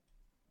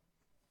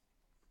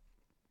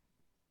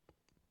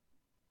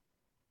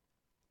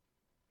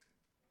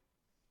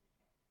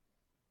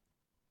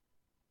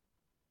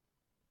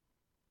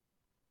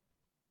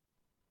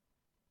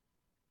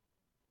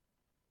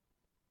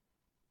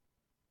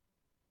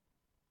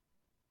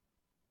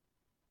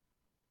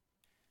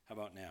How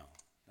about now?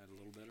 That a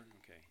little better?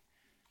 Okay.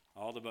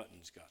 All the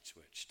buttons got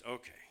switched.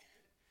 Okay.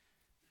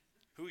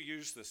 Who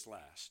used this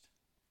last?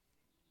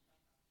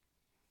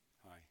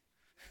 Hi.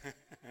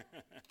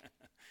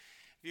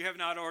 If you have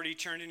not already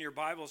turned in your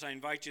Bibles, I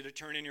invite you to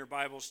turn in your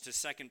Bibles to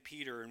 2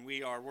 Peter, and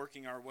we are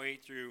working our way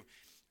through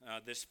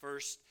these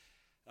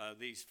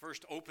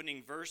first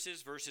opening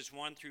verses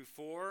 1 through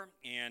 4.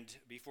 And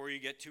before you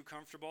get too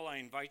comfortable, I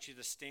invite you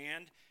to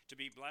stand to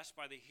be blessed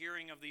by the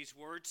hearing of these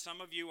words. Some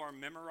of you are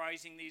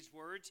memorizing these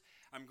words.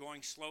 I'm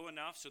going slow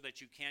enough so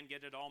that you can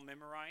get it all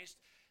memorized.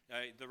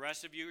 The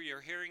rest of you,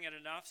 you're hearing it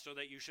enough so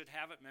that you should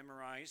have it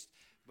memorized.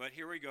 But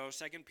here we go,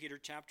 2 Peter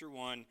chapter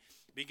 1,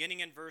 beginning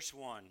in verse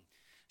 1.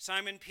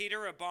 Simon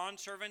Peter, a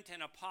bondservant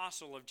and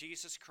apostle of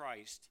Jesus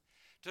Christ,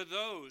 to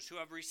those who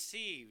have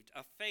received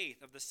a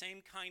faith of the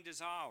same kind as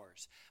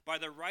ours, by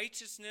the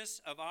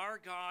righteousness of our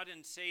God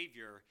and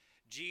Savior,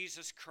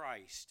 Jesus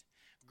Christ,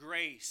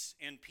 grace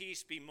and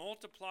peace be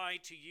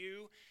multiplied to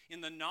you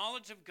in the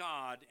knowledge of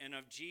God and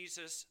of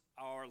Jesus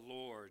our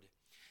Lord,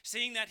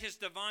 seeing that his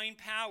divine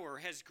power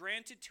has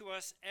granted to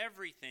us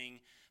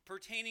everything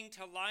pertaining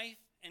to life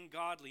and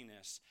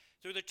godliness,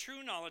 through the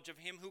true knowledge of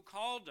him who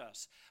called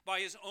us by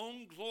his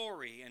own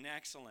glory and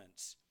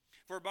excellence.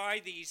 For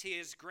by these he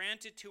has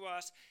granted to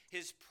us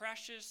his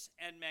precious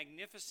and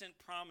magnificent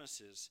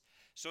promises,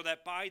 so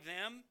that by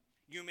them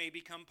you may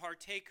become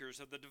partakers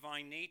of the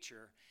divine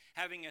nature,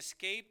 having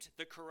escaped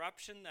the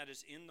corruption that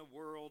is in the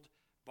world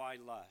by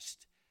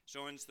lust.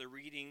 So ends the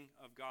reading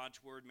of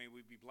God's word. May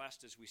we be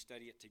blessed as we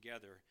study it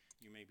together.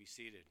 You may be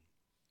seated.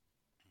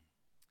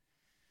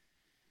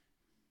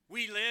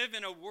 We live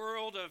in a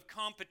world of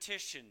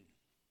competition.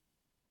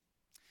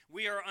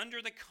 We are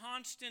under the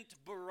constant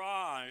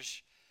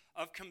barrage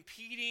of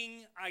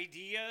competing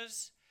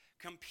ideas,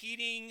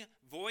 competing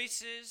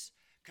voices,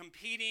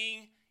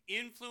 competing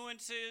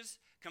influences,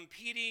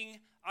 competing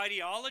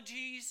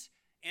ideologies,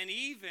 and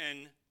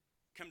even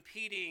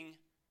competing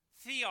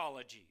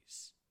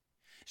theologies.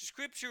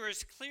 Scripture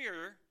is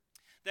clear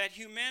that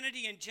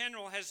humanity in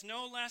general has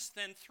no less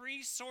than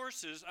three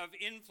sources of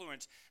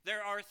influence.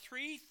 There are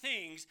three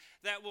things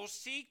that will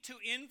seek to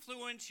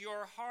influence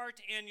your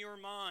heart and your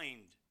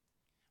mind.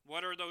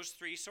 What are those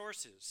three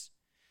sources?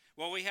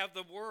 Well, we have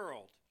the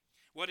world.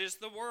 What is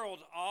the world?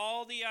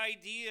 All the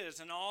ideas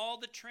and all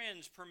the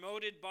trends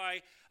promoted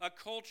by a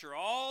culture,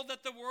 all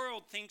that the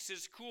world thinks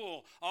is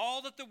cool,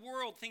 all that the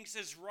world thinks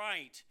is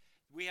right.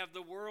 We have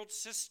the world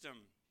system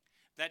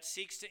that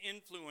seeks to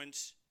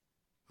influence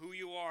who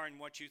you are and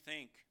what you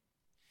think.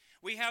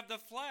 We have the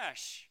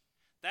flesh.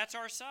 That's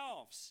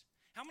ourselves.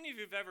 How many of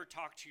you have ever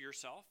talked to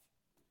yourself?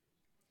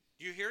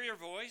 Do you hear your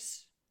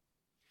voice?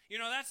 You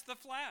know, that's the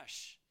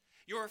flesh.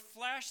 Your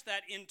flesh,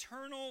 that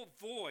internal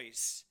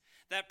voice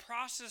that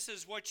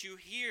processes what you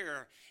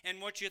hear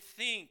and what you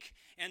think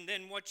and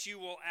then what you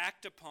will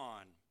act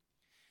upon.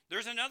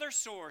 There's another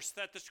source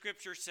that the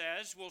Scripture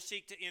says will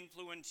seek to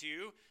influence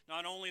you,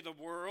 not only the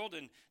world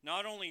and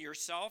not only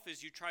yourself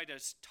as you try to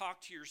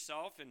talk to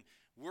yourself and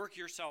work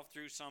yourself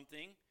through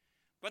something,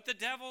 but the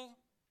devil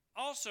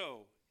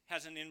also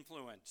has an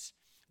influence.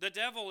 The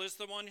devil is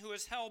the one who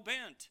is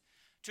hell-bent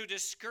to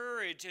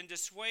discourage and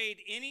dissuade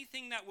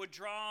anything that would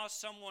draw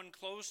someone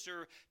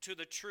closer to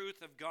the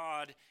truth of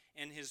God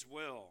and his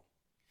will.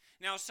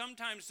 Now,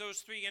 sometimes those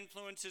three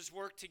influences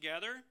work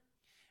together,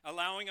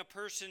 allowing a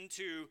person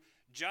to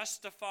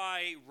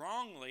justify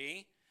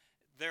wrongly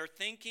their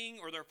thinking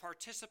or their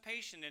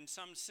participation in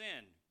some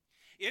sin.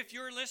 If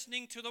you're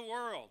listening to the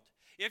world,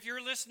 if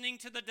you're listening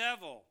to the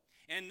devil,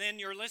 and then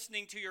you're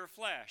listening to your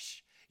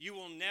flesh, you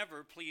will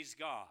never please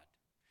God.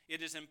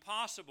 It is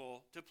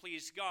impossible to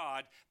please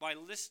God by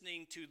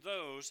listening to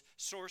those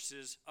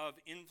sources of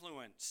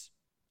influence.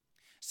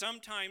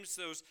 Sometimes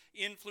those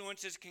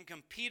influences can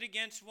compete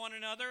against one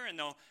another and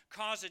they'll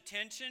cause a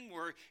tension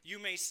where you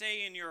may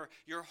say in your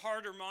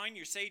heart or mind,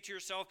 you say to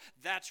yourself,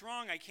 that's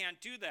wrong, I can't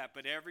do that.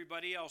 But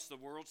everybody else, the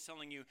world's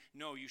telling you,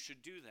 no, you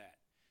should do that.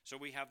 So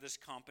we have this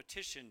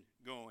competition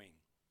going.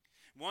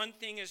 One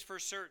thing is for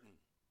certain,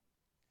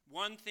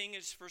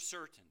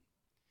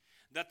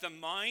 that the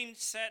mind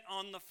set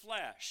on the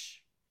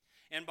flesh,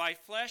 and by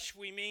flesh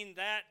we mean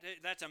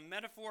that's a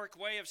metaphoric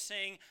way of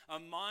saying a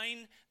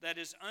mind that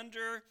is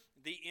under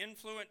the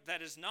influence,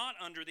 that is not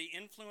under the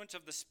influence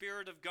of the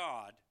Spirit of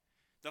God.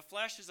 The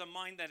flesh is a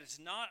mind that is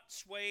not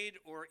swayed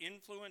or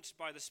influenced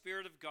by the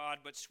Spirit of God,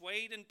 but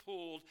swayed and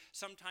pulled,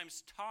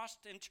 sometimes tossed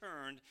and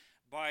turned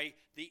by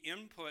the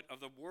input of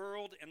the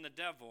world and the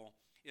devil,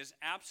 is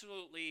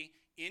absolutely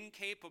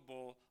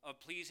incapable of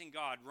pleasing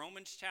God.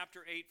 Romans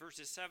chapter 8,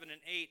 verses 7 and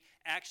 8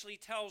 actually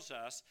tells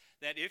us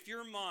that if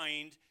your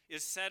mind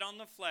is set on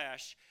the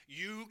flesh,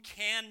 you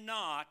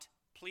cannot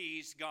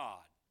please God.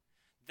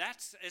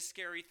 That's a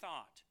scary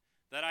thought,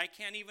 that I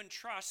can't even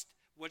trust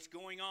what's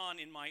going on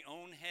in my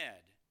own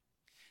head.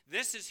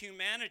 This is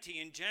humanity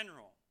in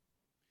general.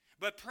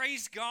 But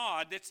praise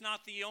God, these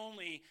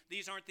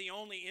aren't the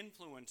only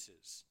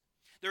influences.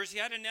 There's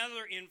yet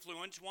another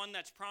influence, one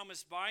that's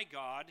promised by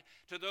God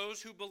to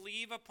those who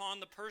believe upon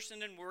the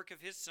person and work of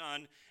his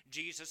Son,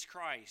 Jesus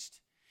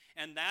Christ.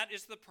 And that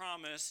is the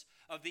promise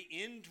of the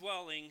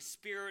indwelling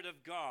Spirit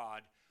of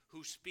God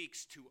who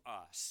speaks to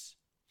us.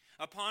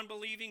 Upon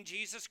believing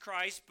Jesus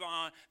Christ,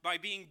 by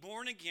being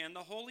born again, the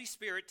Holy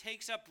Spirit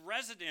takes up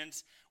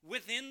residence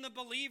within the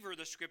believer,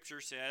 the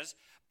Scripture says,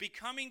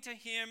 becoming to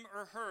him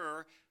or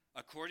her,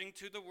 according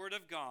to the Word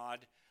of God,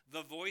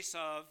 the voice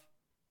of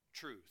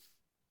truth.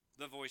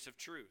 The voice of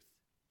truth.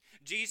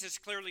 Jesus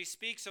clearly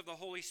speaks of the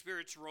Holy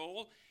Spirit's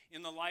role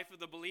in the life of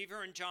the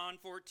believer in John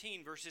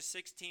 14, verses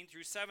 16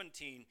 through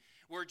 17,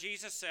 where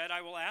Jesus said,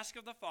 I will ask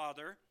of the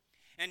Father,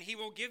 and he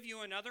will give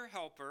you another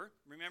helper.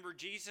 Remember,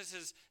 Jesus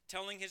is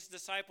telling his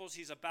disciples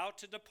he's about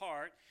to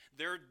depart.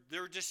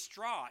 They're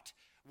distraught.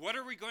 What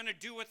are we going to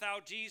do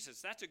without Jesus?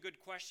 That's a good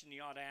question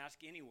you ought to ask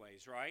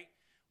anyways, right?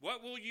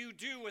 What will you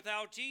do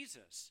without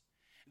Jesus?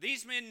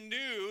 These men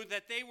knew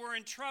that they were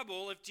in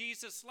trouble if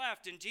Jesus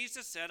left. And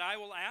Jesus said, I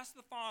will ask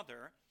the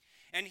Father,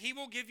 and he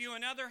will give you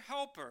another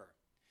helper,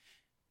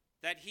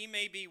 that he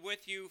may be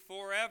with you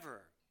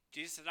forever.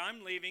 Jesus said,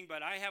 I'm leaving,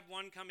 but I have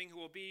one coming who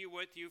will be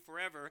with you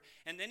forever.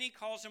 And then he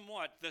calls him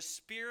what? The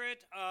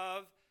Spirit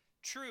of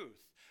truth,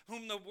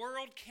 whom the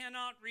world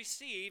cannot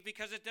receive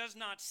because it does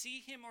not see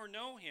him or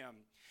know him.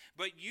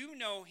 But you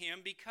know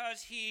him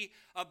because he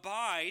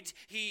abides,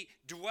 he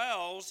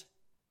dwells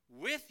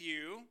with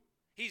you.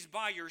 He's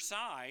by your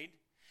side.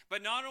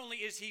 But not only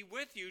is he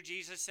with you,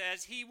 Jesus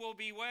says, he will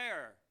be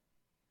where?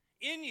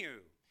 In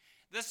you.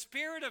 The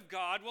Spirit of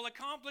God will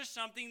accomplish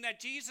something that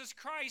Jesus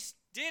Christ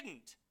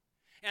didn't.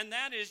 And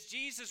that is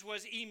Jesus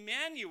was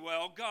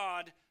Emmanuel,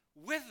 God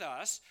with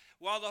us,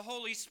 while the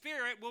Holy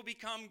Spirit will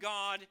become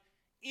God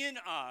in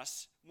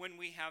us when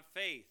we have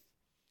faith.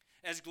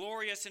 As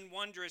glorious and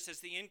wondrous as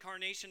the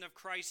incarnation of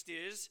Christ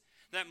is,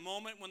 that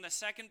moment when the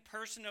second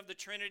person of the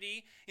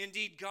Trinity,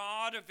 indeed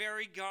God, a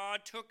very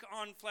God, took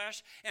on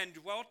flesh and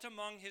dwelt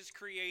among his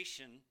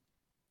creation,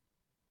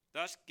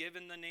 thus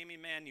given the name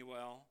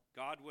Emmanuel,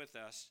 God with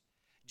us,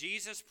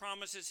 Jesus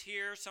promises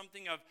here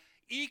something of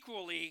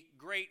equally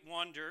great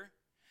wonder,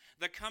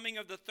 the coming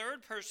of the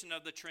third person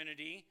of the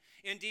Trinity,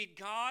 indeed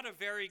God, a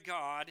very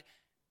God,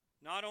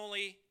 not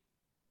only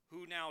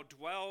who now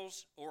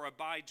dwells or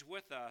abides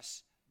with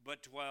us,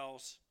 but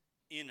dwells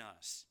in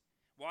us.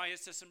 Why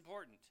is this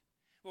important?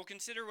 Well,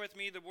 consider with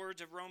me the words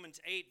of Romans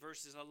 8,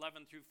 verses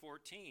 11 through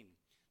 14.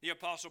 The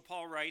Apostle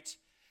Paul writes,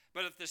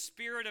 but if the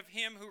Spirit of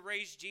him who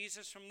raised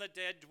Jesus from the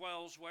dead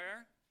dwells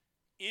where?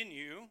 In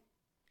you.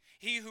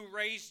 He who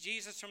raised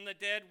Jesus from the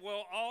dead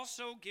will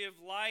also give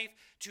life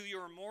to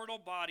your mortal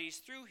bodies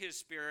through his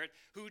Spirit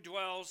who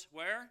dwells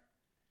where?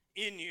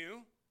 In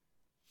you.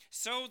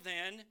 So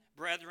then,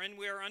 brethren,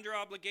 we are under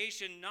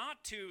obligation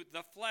not to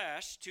the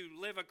flesh, to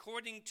live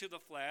according to the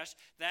flesh,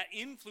 that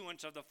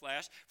influence of the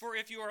flesh. For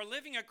if you are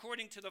living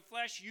according to the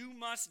flesh, you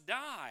must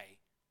die.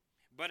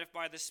 But if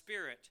by the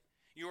Spirit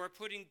you are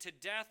putting to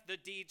death the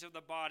deeds of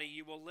the body,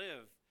 you will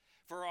live.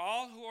 For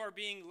all who are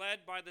being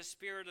led by the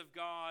Spirit of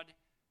God,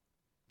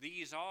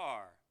 these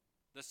are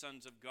the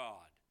sons of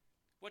God.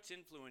 What's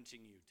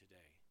influencing you today?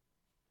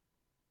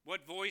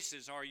 What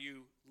voices are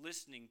you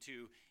listening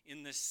to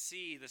in this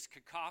sea, this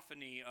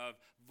cacophony of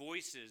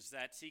voices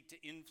that seek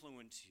to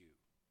influence you?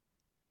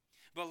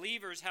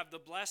 Believers have the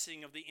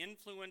blessing of the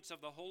influence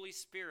of the Holy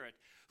Spirit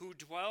who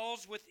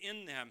dwells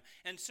within them.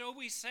 And so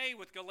we say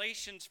with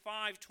Galatians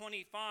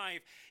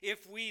 5:25,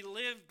 if we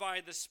live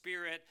by the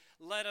Spirit,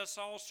 let us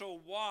also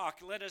walk,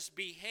 let us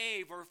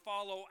behave or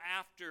follow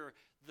after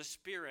the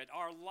Spirit.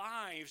 Our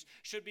lives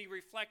should be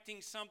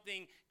reflecting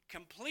something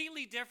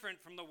completely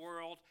different from the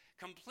world,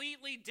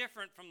 completely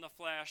different from the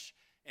flesh,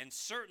 and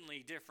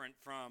certainly different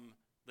from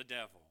the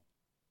devil.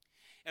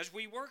 As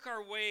we work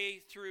our way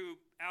through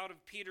out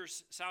of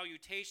Peter's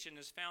salutation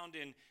as found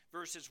in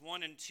verses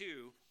 1 and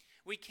 2,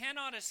 we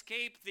cannot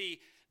escape the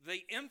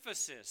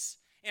emphasis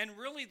and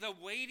really the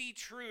weighty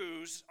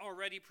truths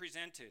already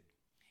presented.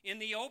 In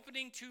the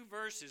opening two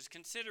verses,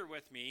 consider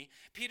with me,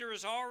 Peter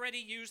has already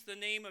used the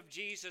name of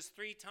Jesus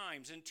 3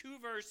 times. In 2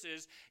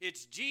 verses,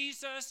 it's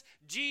Jesus,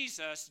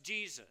 Jesus,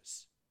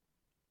 Jesus.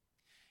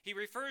 He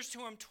refers to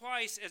him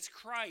twice as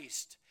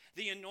Christ,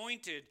 the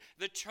anointed,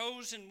 the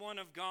chosen one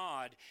of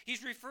God.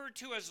 He's referred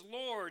to as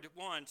Lord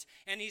once,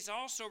 and he's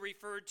also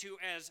referred to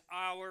as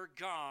our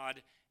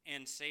God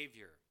and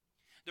Savior.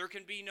 There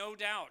can be no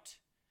doubt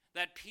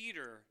that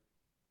Peter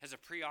has a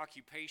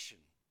preoccupation,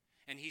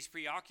 and he's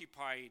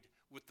preoccupied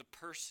with the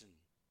person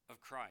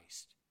of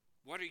Christ.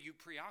 What are you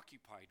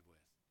preoccupied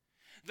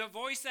with? The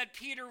voice that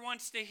Peter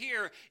wants to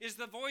hear is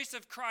the voice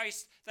of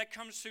Christ that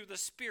comes through the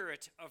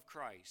Spirit of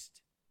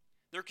Christ.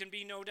 There can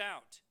be no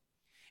doubt.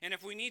 And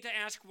if we need to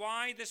ask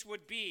why this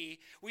would be,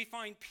 we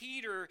find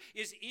Peter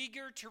is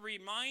eager to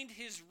remind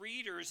his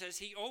readers as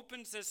he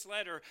opens this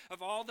letter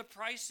of all the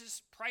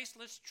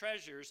priceless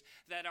treasures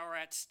that are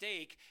at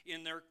stake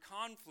in their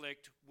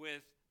conflict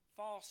with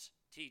false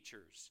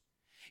teachers.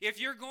 If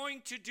you're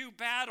going to do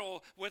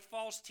battle with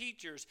false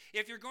teachers,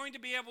 if you're going to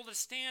be able to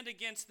stand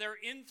against their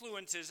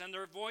influences and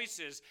their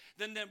voices,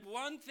 then the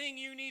one thing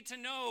you need to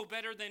know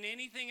better than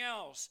anything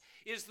else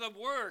is the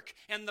work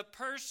and the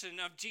person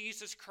of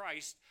Jesus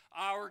Christ,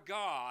 our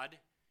God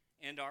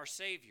and our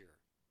Savior.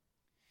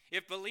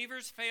 If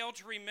believers fail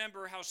to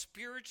remember how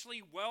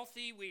spiritually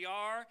wealthy we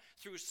are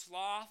through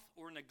sloth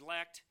or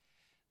neglect,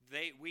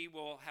 we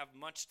will have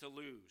much to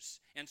lose.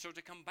 And so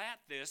to combat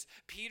this,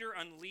 Peter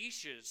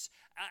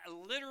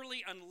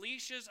literally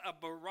unleashes a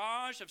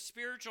barrage of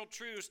spiritual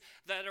truths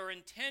that are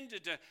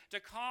intended to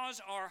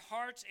cause our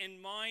hearts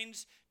and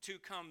minds to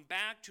come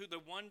back to the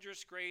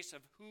wondrous grace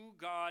of who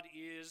God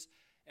is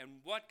and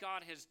what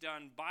God has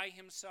done by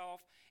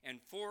himself and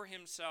for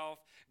himself,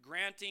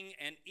 granting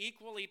an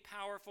equally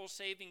powerful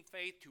saving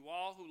faith to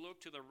all who look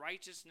to the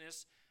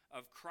righteousness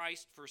of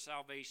Christ for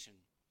salvation.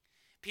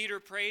 Peter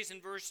prays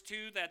in verse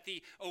 2 that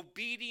the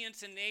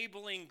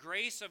obedience-enabling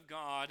grace of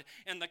God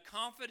and the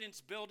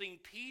confidence-building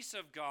peace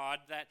of God,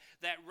 that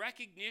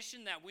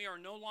recognition that we are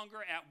no longer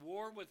at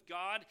war with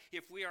God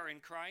if we are in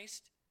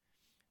Christ,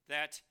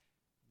 that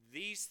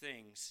these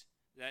things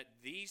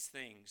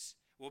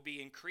will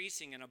be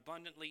increasing and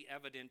abundantly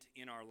evident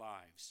in our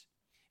lives.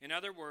 In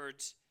other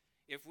words,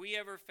 if we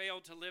ever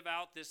fail to live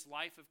out this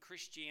life of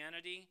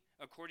Christianity,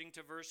 according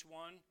to verse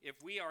 1,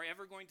 if we are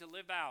ever going to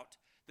live out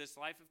this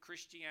life of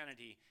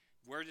Christianity,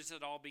 where does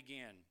it all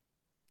begin?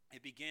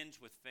 It begins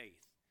with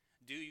faith.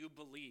 Do you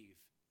believe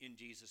in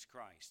Jesus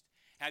Christ?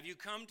 Have you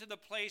come to the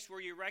place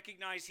where you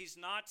recognize he's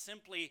not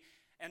simply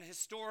an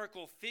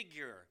historical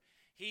figure?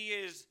 He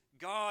is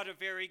God, a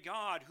very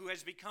God, who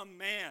has become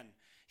man.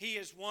 He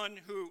is one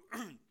who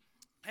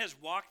has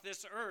walked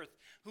this earth,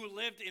 who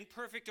lived in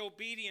perfect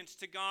obedience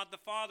to God the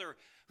Father,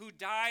 who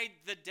died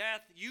the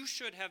death you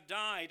should have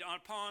died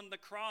upon the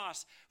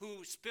cross,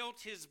 who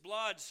spilt his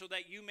blood so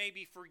that you may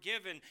be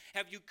forgiven.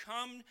 Have you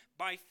come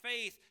by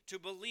faith to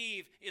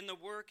believe in the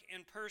work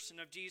and person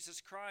of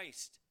Jesus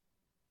Christ?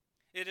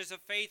 It is a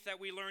faith that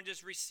we learned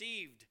is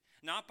received,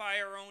 not by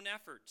our own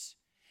efforts.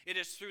 It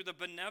is through the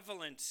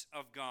benevolence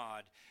of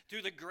God,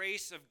 through the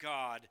grace of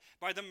God,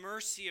 by the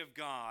mercy of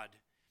God.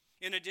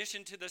 In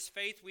addition to this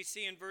faith, we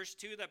see in verse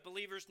 2 that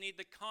believers need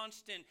the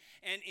constant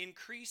and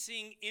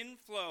increasing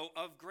inflow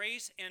of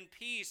grace and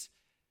peace,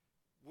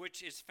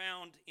 which is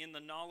found in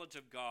the knowledge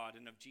of God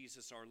and of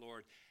Jesus our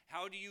Lord.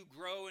 How do you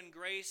grow in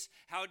grace?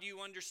 How do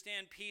you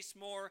understand peace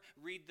more?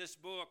 Read this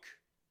book,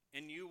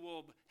 and you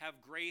will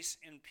have grace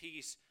and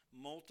peace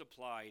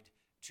multiplied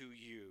to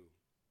you.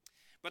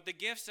 But the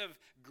gifts of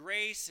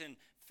grace and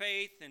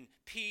faith and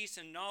peace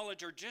and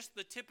knowledge are just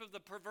the tip of the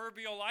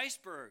proverbial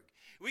iceberg.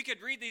 We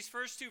could read these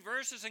first two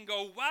verses and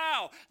go,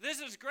 wow, this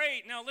is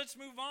great. Now let's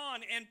move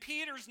on. And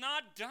Peter's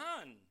not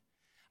done.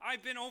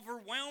 I've been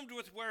overwhelmed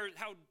with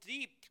how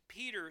deep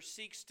Peter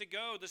seeks to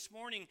go. This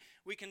morning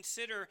we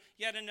consider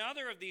yet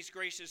another of these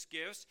gracious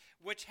gifts,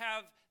 which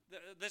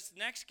this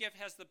next gift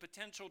has the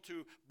potential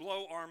to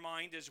blow our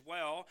mind as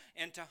well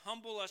and to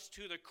humble us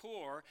to the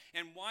core.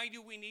 And why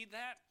do we need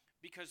that?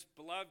 Because,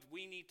 beloved,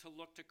 we need to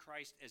look to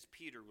Christ as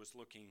Peter was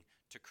looking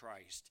to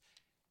Christ.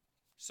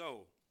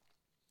 So,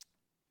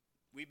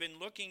 we've been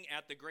looking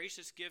at the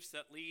gracious gifts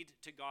that lead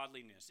to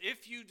godliness.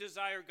 If you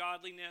desire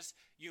godliness,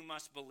 you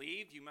must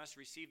believe. You must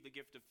receive the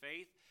gift of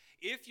faith.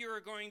 If you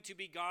are going to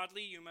be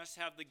godly, you must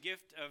have the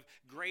gift of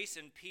grace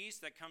and peace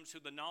that comes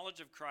through the knowledge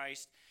of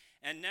Christ.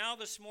 And now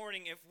this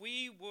morning, if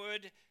we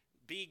would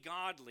be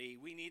godly,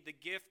 we need the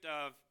gift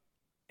of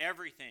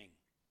everything.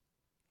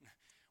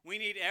 We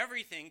need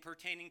everything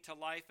pertaining to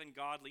life and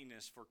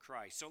godliness for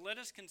Christ. So let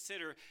us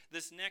consider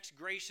this next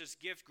gracious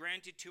gift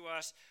granted to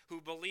us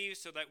who believe,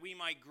 so that we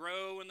might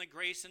grow in the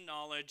grace and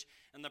knowledge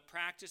and the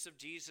practice of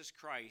Jesus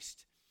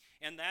Christ.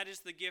 And that is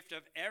the gift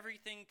of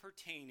everything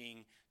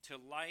pertaining to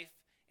life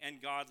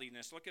and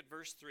godliness. Look at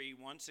verse 3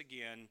 once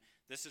again.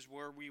 This is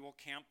where we will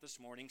camp this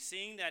morning.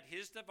 Seeing that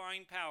his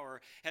divine power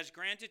has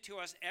granted to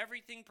us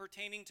everything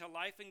pertaining to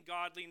life and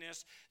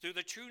godliness through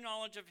the true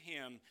knowledge of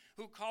him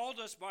who called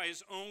us by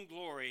his own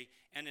glory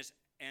and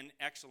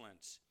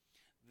excellence.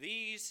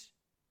 These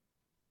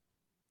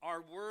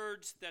are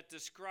words that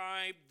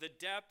describe the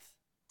depth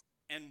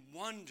and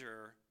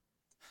wonder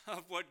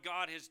of what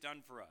God has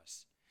done for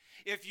us.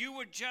 If you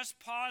would just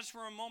pause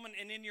for a moment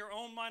and in your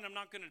own mind, I'm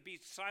not going to be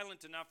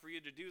silent enough for you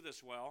to do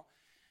this well,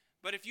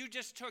 but if you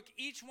just took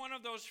each one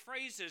of those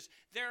phrases,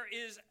 there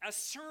is a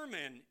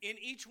sermon in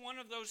each one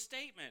of those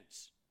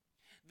statements.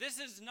 This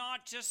is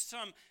not just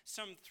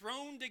some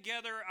thrown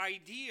together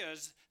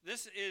ideas.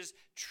 This is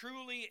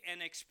truly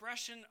an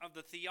expression of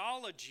the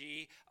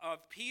theology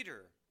of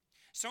Peter.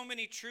 So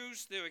many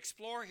truths to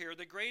explore here,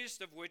 the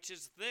greatest of which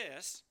is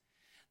this,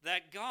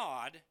 that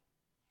God,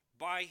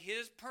 by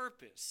his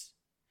purpose,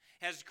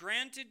 has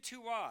granted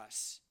to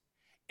us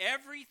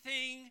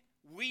everything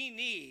we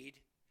need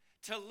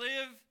to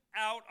live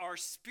out our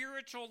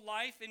spiritual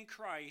life in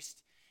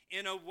Christ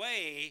in a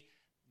way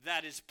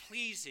that is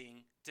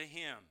pleasing to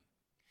him.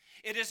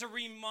 It is a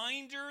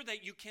reminder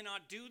that you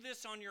cannot do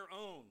this on your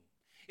own.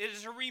 It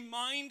is a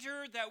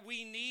reminder that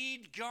we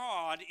need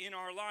God in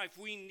our life.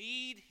 We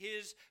need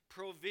his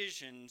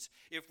provisions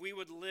if we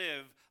would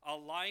live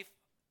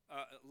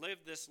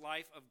this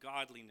life of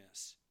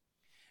godliness.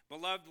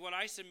 Beloved, what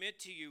I submit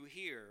to you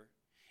here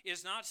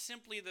is not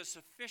simply the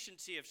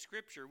sufficiency of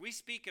Scripture. We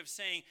speak of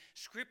saying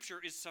Scripture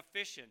is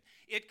sufficient.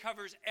 It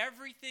covers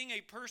everything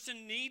a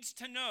person needs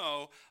to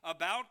know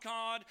about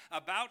God,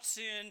 about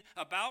sin,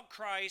 about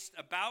Christ,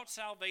 about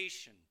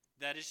salvation.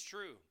 That is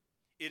true.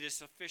 It is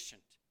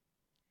sufficient.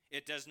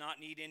 It does not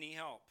need any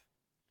help.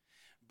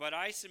 But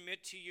I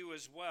submit to you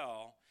as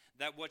well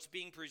that what's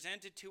being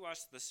presented to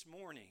us this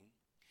morning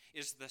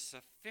is the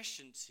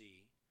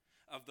sufficiency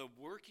of the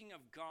working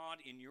of God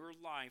in your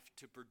life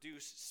to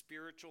produce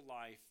spiritual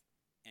life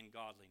and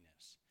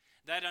godliness.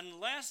 That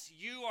unless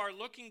you are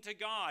looking to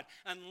God,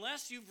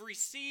 unless you've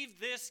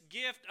received this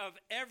gift of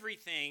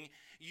everything,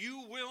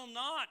 you will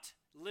not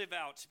live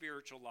out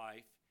spiritual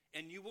life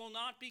and you will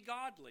not be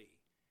godly.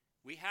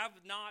 We have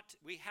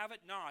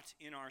it not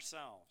in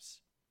ourselves.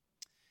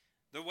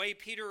 The way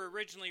Peter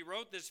originally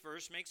wrote this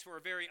verse makes for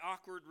a very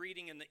awkward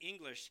reading in the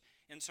English,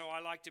 and so I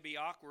like to be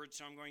awkward,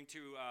 so I'm going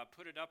to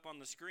put it up on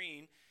the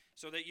screen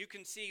so that you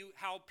can see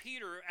how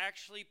Peter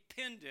actually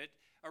penned it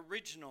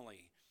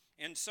originally.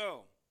 And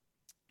so,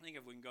 I think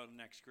if we can go to the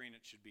next screen,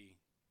 it should be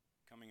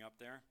coming up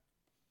there.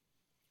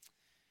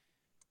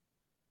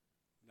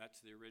 That's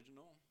the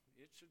original.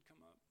 It should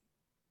come up.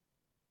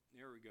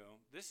 There we go.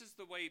 This is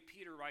the way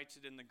Peter writes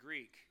it in the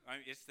Greek.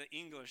 It's the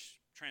English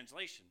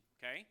translation,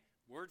 okay?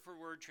 Word for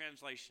word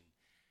translation.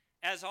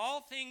 As all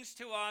things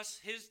to us,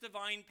 his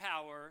divine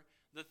power,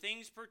 the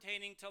things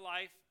pertaining to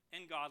life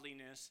and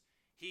godliness,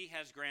 he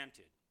has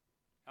granted.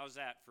 How's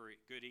that for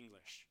good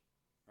English,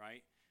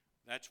 right?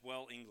 That's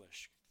well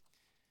English.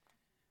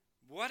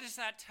 What does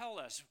that tell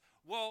us?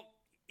 Well,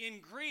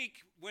 in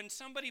Greek, when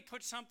somebody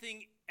put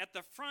something at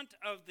the front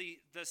of the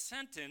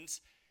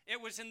sentence, it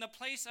was in the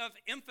place of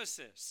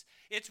emphasis.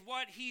 It's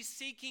what he's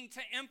seeking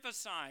to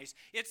emphasize.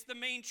 It's the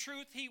main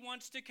truth he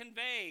wants to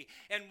convey.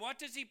 And what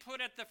does he put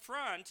at the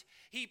front?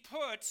 He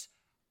puts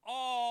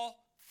all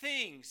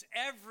things,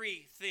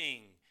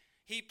 everything.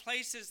 He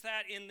places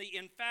that in the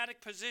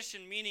emphatic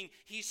position, meaning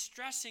he's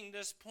stressing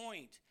this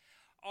point.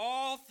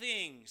 All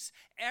things,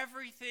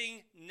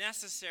 everything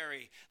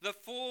necessary, the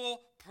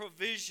full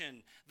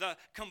provision, the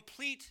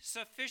complete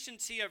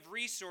sufficiency of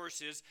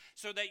resources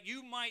so that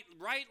you might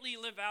rightly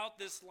live out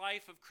this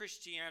life of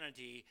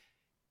Christianity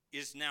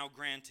is now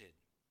granted.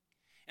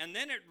 And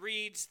then it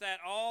reads that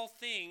all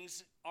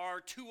things are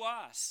to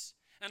us.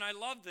 And I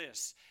love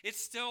this.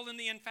 It's still in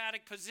the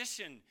emphatic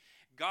position.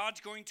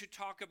 God's going to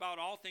talk about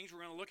all things. We're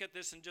going to look at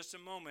this in just a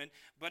moment.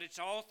 But it's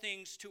all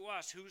things to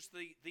us. Who's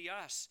the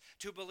us?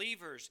 To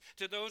believers.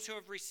 To those who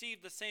have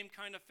received the same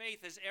kind of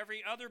faith as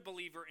every other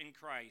believer in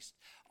Christ.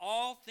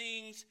 All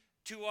things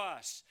to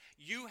us.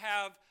 You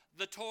have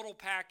the total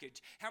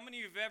package. How many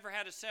of you have ever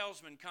had a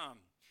salesman come?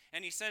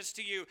 And he says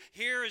to you,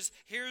 here's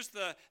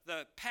the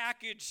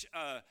package,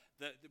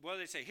 what do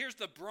they say? Here's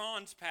the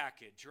bronze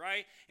package,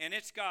 right? And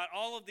it's got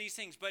all of these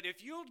things. But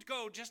if you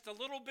go just a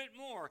little bit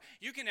more,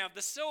 you can have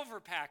the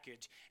silver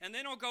package. And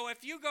then he'll go,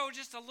 if you go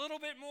just a little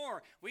bit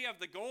more, we have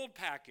the gold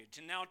package.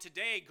 And now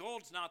today,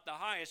 gold's not the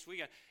highest.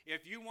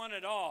 If you want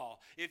it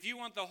all, if you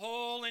want the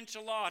whole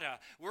enchilada,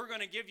 we're going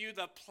to give you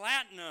the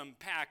platinum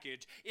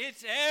package.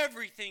 It's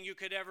everything you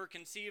could ever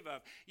conceive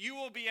of. You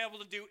will be able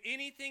to do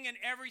anything and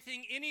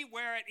everything,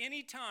 anywhere, at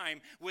any time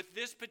with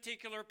this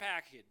particular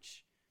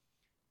package.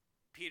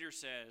 Peter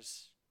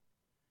says,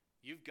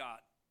 you've got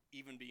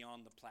even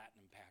beyond the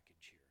platinum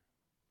package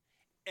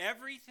here.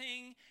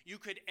 Everything you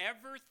could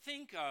ever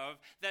think of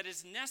that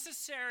is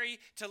necessary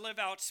to live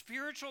out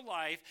spiritual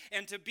life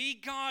and to be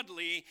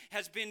godly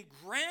has been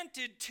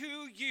granted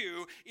to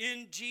you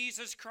in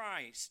Jesus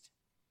Christ.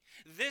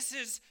 This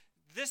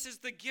is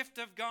the gift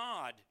of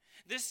God.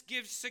 This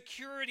gives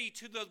security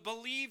to the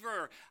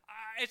believer.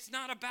 It's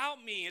not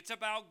about me, it's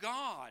about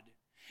God.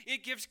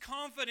 It gives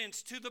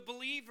confidence to the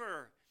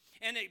believer.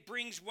 And it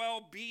brings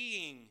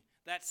well-being,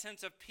 that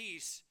sense of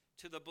peace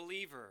to the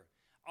believer.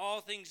 All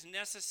things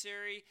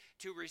necessary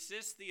to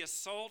resist the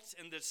assaults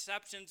and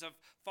deceptions of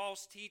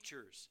false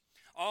teachers.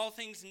 All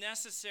things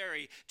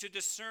necessary to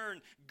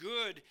discern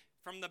good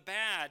from the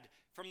bad,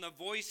 from the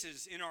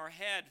voices in our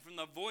head, from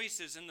the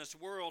voices in this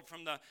world,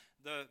 from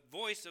the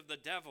voice of the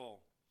devil.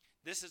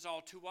 This is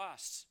all to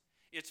us.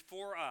 It's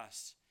for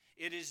us.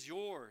 It is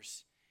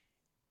yours.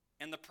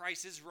 And the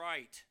price is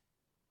right.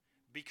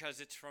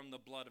 Because it's from the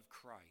blood of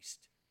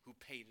Christ who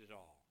paid it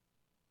all.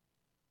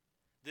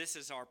 This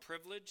is our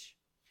privilege.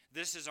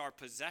 This is our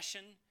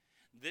possession.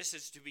 This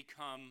is to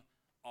become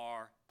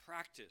our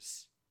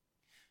practice.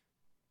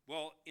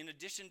 Well, in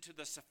addition to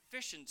the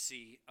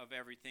sufficiency of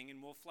everything,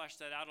 and we'll flesh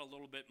that out a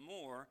little bit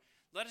more,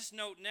 let us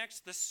note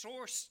next the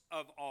source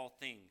of all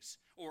things,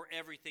 or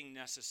everything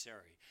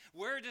necessary.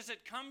 Where does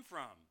it come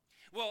from?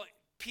 Well,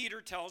 Peter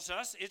tells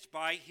us it's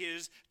by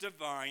his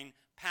divine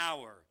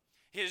power.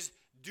 His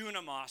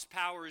dunamis,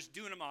 power is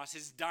dunamis,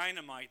 his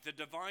dynamite, the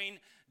divine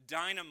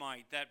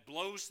dynamite that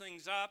blows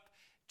things up,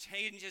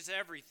 changes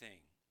everything.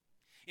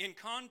 In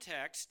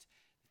context,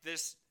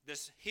 this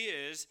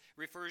his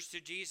refers to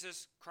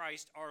Jesus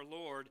Christ our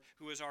Lord,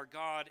 who is our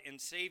God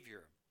and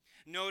Savior.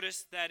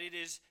 Notice that it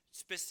is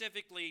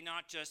specifically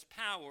not just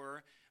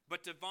power,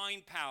 but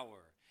divine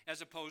power.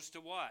 as opposed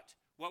to what?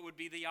 What would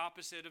be the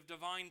opposite of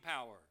divine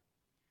power?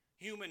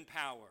 Human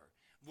power.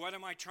 What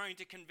am I trying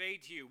to convey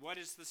to you? What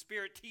is the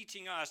Spirit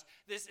teaching us?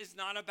 This is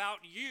not about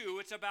you,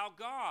 it's about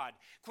God.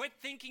 Quit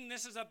thinking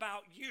this is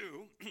about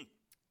you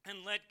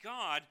and let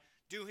God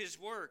do his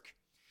work.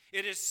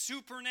 It is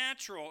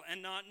supernatural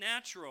and not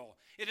natural.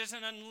 It is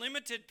an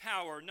unlimited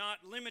power,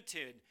 not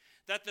limited.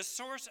 That the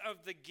source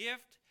of the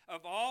gift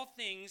of all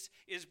things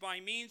is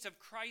by means of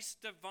Christ's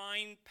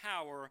divine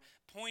power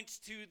points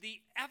to the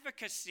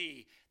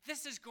efficacy.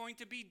 This is going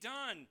to be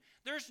done.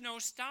 There's no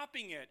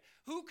stopping it.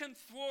 Who can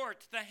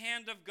thwart the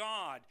hand of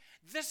God?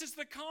 This is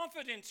the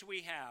confidence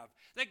we have,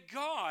 that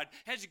God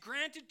has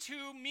granted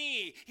to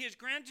me, he has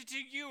granted to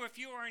you if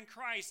you are in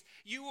Christ.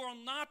 You will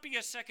not be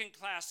a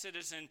second-class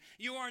citizen.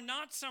 You are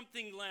not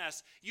something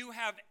less. You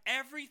have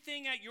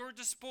everything at your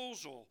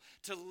disposal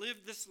to live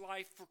this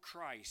life for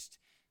Christ.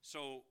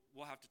 So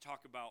we'll have to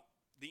talk about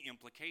the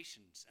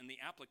implications and the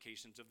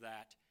applications of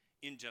that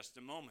in just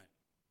a moment.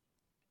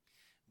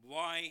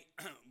 Why,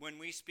 when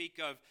we speak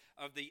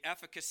of the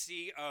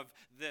efficacy of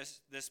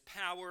this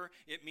power,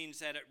 it means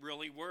that it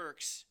really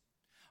works.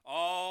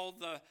 All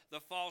the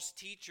false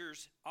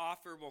teachers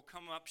offer will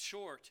come up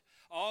short.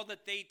 All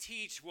that they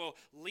teach will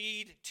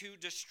lead to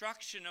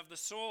destruction of the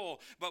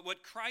soul. But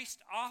what Christ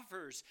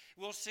offers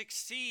will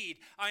succeed.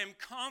 I am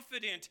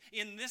confident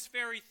in this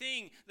very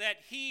thing, that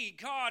he,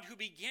 God, who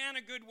began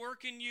a good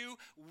work in you,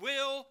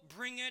 will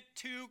bring it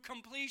to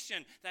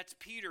completion. That's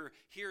Peter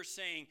here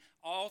saying,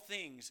 all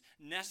things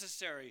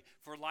necessary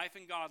for life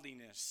and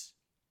godliness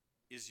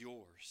is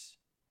yours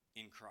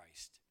in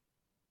Christ.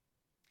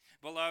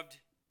 Beloved,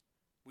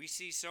 we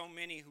see so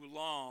many who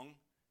long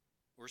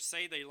or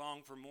say they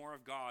long for more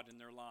of God in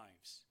their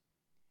lives.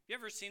 You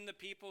ever seen the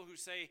people who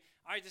say,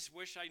 I just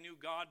wish I knew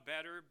God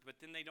better, but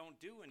then they don't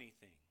do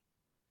anything?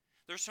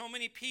 There's so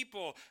many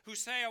people who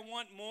say, I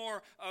want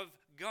more of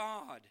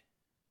God.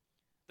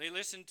 They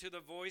listen to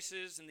the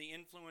voices and the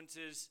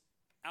influences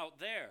out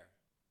there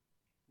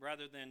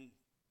rather than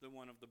the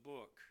one of the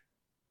book.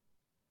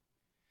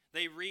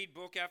 They read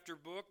book after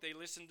book. They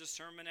listen to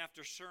sermon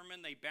after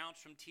sermon. They bounce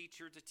from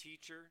teacher to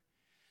teacher.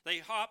 They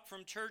hop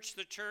from church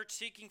to church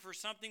seeking for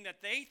something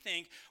that they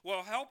think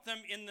will help them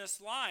in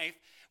this life,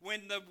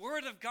 when the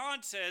Word of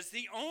God says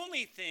the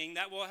only thing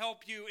that will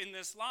help you in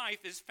this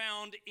life is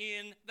found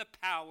in the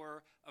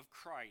power of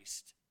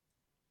Christ,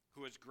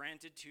 who has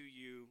granted to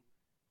you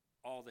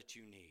all that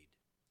you need.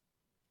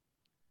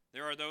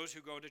 There are those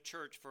who go to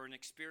church for an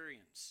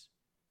experience.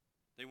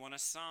 They want a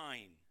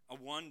sign, a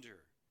wonder,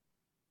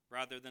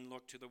 rather than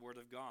look to the Word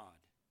of God.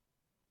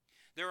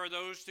 There are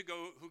those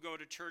who go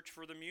to church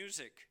for the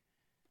music.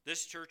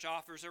 This church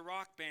offers a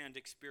rock band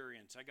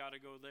experience. I got to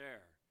go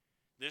there.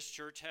 This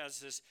church has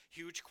this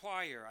huge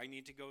choir. I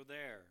need to go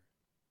there.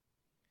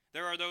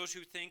 There are those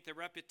who think the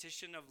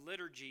repetition of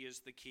liturgy is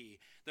the key,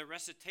 the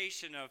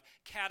recitation of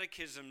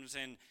catechisms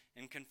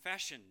and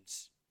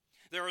confessions.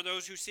 There are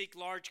those who seek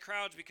large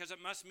crowds because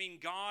it must mean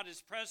God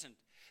is present.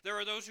 There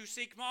are those who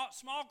seek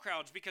small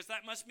crowds because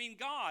that must mean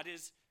God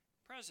is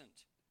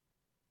present.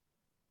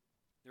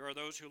 There are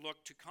those who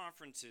look to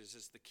conferences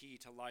as the key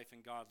to life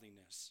and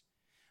godliness.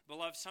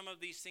 Beloved, some of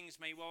these things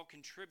may well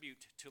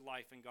contribute to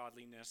life and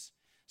godliness.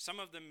 Some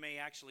of them may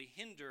actually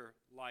hinder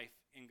life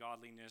and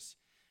godliness.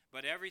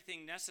 But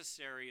everything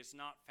necessary is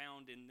not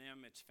found in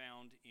them. It's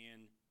found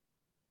in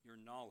your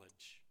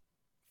knowledge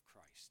of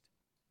Christ.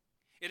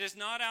 It is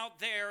not out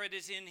there. It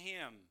is in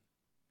him.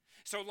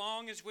 So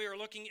long as we are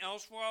looking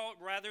elsewhere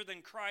rather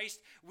than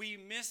Christ, we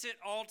miss it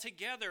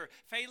altogether,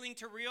 failing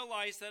to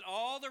realize that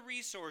all the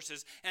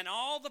resources and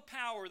all the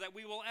power that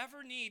we will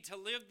ever need to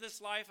live this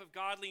life of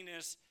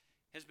godliness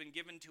has been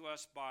given to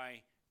us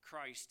by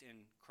Christ and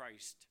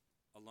Christ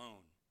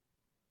alone.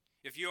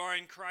 If you are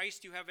in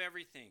Christ, you have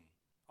everything,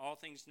 all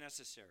things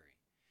necessary.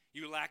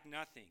 You lack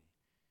nothing.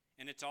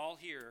 And it's all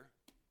here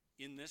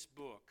in this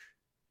book.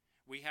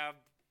 We have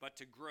but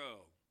to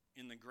grow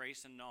in the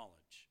grace and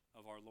knowledge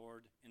of our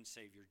Lord and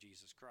Savior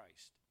Jesus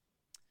Christ.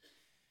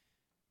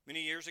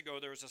 Many years ago,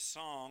 there was a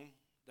song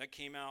that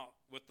came out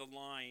with the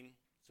line,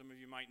 some of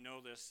you might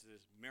know this,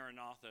 is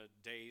Maranatha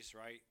Days,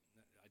 right?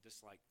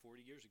 Just like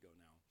 40 years ago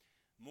now.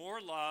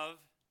 More love,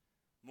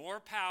 more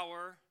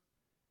power,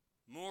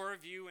 more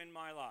of you in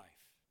my life.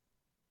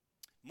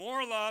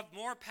 More love,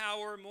 more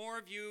power, more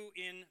of you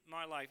in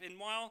my life. And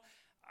while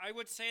I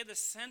would say the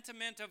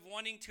sentiment of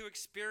wanting to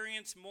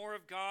experience more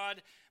of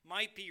God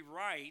might be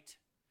right,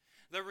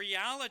 the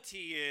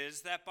reality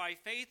is that by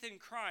faith in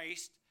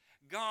Christ,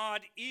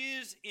 God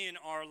is in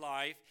our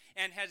life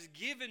and has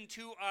given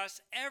to us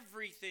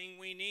everything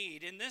we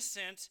need. In this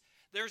sense,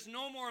 there's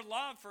no more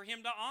love for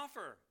him to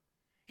offer.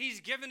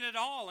 He's given it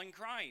all in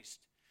Christ.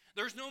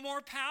 There's no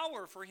more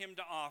power for him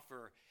to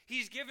offer.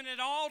 He's given it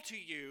all to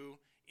you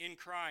in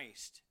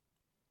Christ.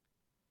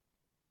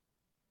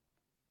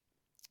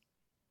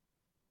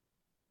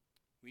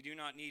 We do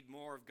not need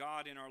more of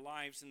God in our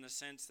lives in the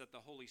sense that the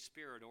Holy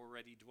Spirit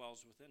already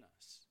dwells within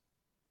us.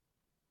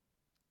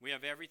 We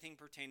have everything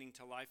pertaining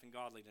to life and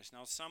godliness.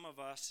 Now, some of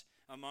us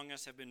among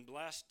us have been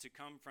blessed to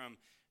come from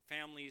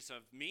families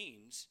of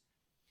means.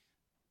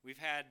 We've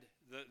had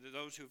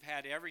those who've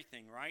had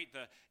everything, right?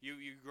 You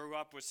grew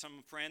up with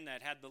some friend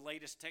that had the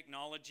latest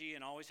technology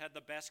and always had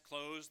the best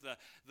clothes,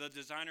 the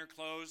designer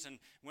clothes, and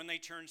when they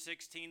turned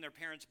 16, their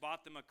parents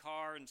bought them a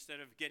car instead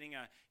of getting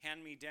a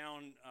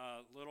hand-me-down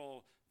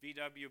little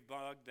VW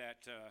Bug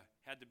that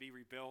had to be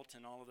rebuilt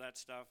and all of that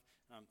stuff.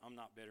 I'm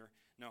not bitter.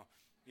 No,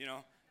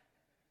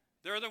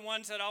 They're the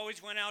ones that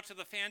always went out to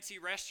the fancy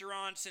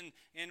restaurants,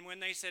 and when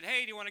they said,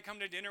 hey, do you want to come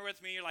to dinner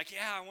with me? You're like,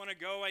 yeah, I want to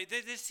go.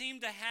 They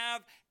seem to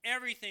have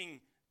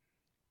everything.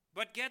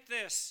 But get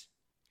this.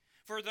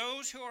 For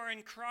those who are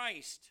in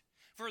Christ,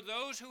 for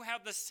those who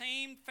have the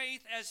same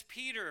faith as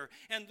Peter,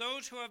 and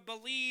those who have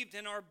believed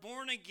and are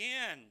born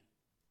again,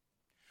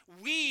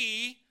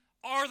 we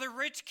are the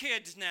rich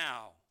kids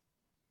now.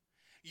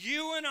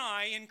 You and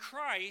I in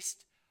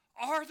Christ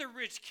are the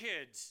rich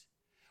kids.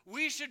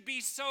 We should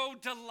be so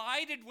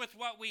delighted with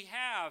what we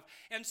have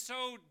and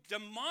so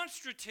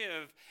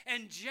demonstrative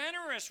and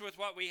generous with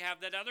what we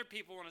have that other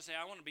people want to say,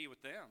 I want to be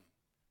with them.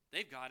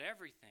 They've got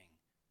everything.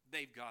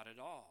 They've got it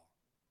all.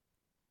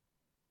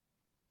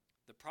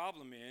 The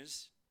problem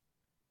is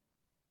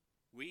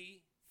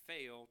we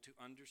fail to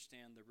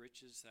understand the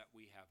riches that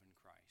we have in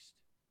Christ.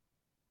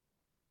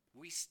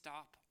 We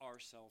stop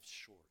ourselves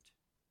short.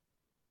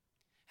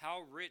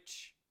 How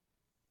rich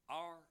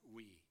are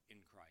we in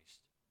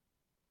Christ?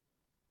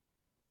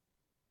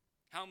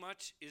 How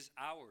much is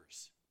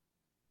ours?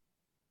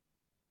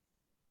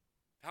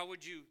 How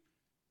would you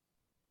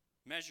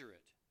measure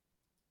it?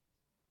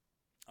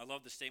 I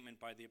love the statement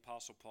by the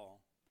Apostle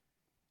Paul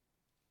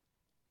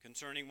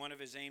concerning one of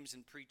his aims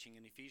in preaching.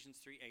 In Ephesians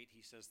 3:8,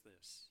 he says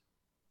this: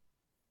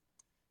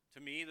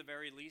 to me, the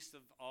very least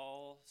of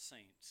all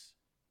saints,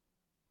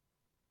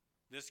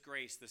 this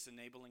grace, this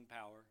enabling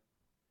power,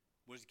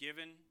 was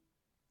given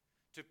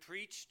to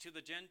preach to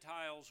the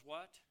Gentiles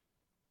what?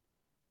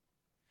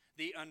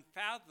 The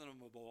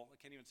unfathomable,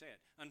 I can't even say it,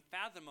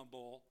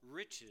 unfathomable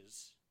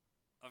riches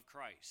of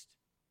Christ.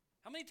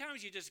 How many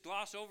times you just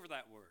gloss over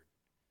that word?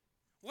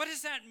 What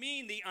does that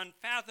mean, the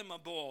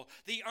unfathomable,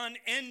 the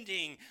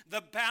unending,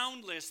 the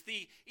boundless,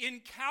 the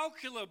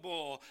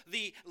incalculable,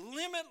 the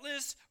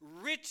limitless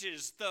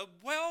riches, the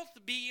wealth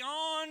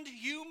beyond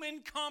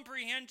human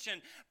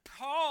comprehension?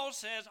 Paul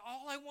says,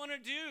 all I want to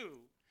do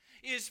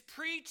is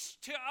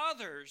preach to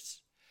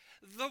others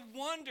the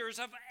wonders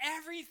of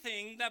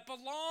everything that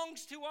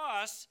belongs to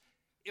us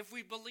if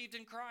we believed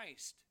in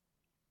Christ.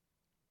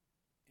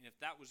 And if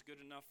that was good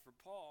enough for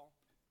Paul,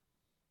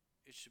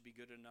 it should be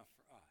good enough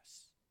for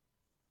us.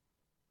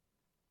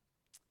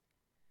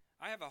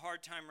 I have a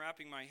hard time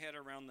wrapping my head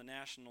around the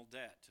national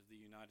debt of the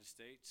United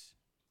States.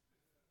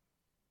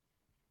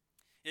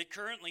 It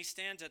currently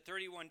stands at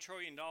 $31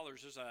 trillion.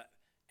 There's a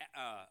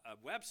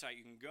website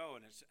you can go,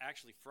 and it's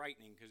actually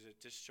frightening because it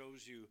just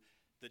shows you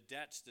the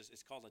debts.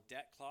 It's called a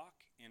debt clock,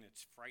 and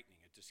it's frightening.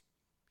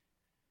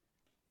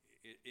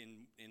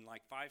 In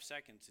like 5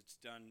 seconds, it's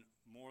done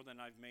more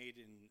than I've made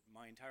in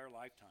my entire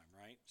lifetime,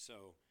 right?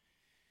 So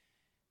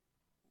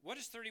what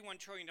is $31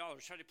 trillion?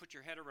 Try to put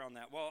your head around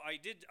that. Well, I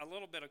did a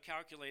little bit of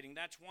calculating.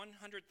 That's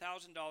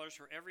 $100,000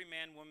 for every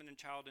man, woman, and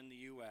child in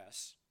the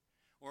U.S.,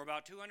 or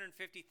about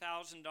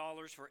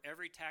 $250,000 for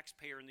every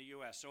taxpayer in the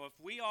U.S. So if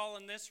we all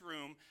in this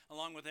room,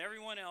 along with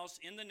everyone else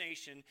in the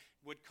nation,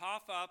 would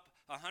cough up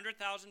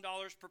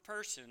 $100,000 per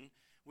person,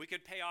 we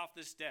could pay off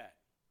this debt.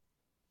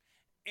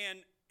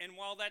 And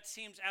while that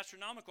seems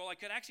astronomical, I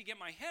could actually get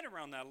my head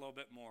around that a little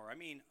bit more. I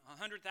mean,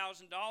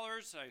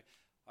 $100,000,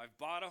 I've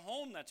bought a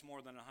home that's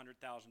more than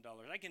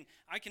 $100,000.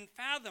 I can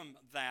fathom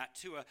that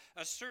to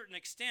a certain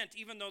extent.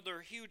 Even though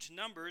they're huge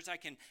numbers, I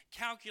can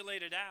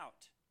calculate it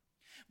out.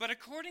 But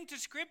according to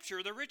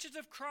Scripture, the riches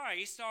of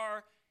Christ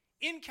are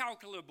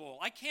incalculable.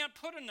 I can't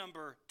put a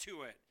number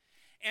to it.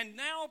 And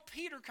now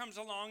Peter comes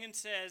along and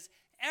says,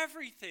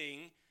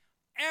 everything,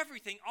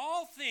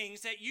 all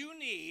things that you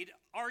need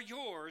are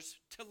yours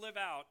to live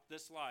out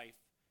this life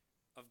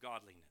of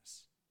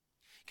godliness.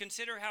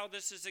 Consider how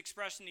this is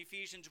expressed in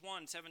Ephesians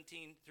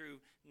 1:17 through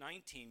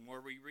 19,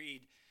 where we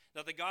read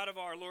that the God of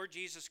our Lord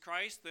Jesus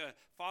Christ, the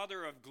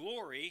Father of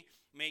glory,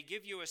 may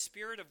give you a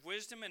spirit of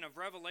wisdom and of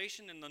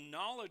revelation in the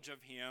knowledge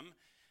of him.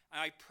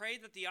 I pray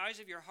that the eyes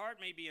of your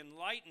heart may be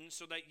enlightened,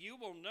 so that you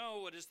will know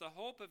what is the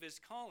hope of his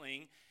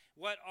calling,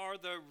 what are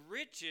the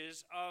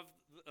riches of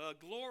the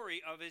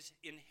glory of his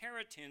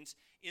inheritance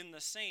in the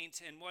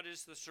saints, and what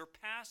is the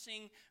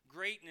surpassing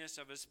greatness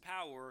of his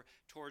power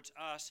towards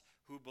us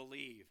who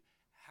believe.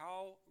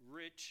 How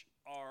rich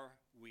are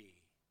we?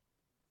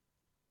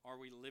 Are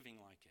we living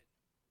like it?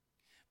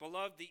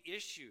 Beloved, the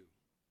issue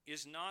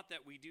is not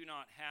that we do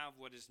not have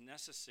what is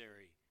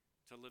necessary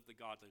to live the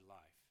godly life.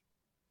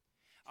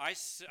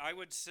 I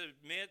would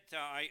submit,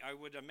 I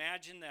would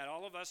imagine that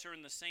all of us are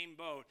in the same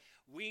boat.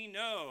 We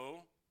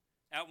know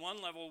at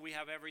one level we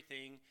have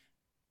everything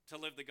to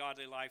live the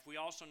godly life. We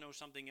also know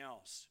something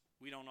else.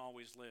 We don't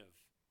always live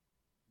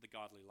the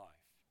godly life.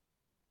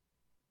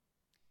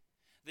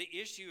 The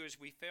issue is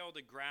we fail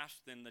to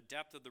grasp then the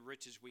depth of the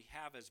riches we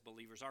have as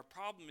believers. Our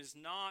problem is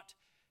not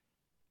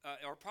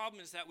our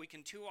problem is that we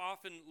can too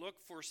often look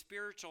for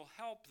spiritual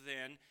help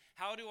then.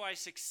 How do I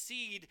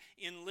succeed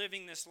in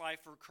living this life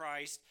for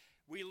Christ?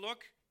 We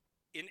look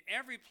in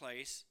every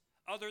place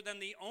other than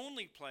the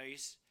only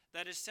place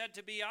that is said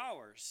to be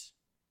ours.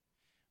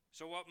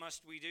 So what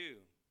must we do?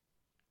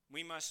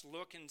 We must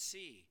look and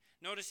see.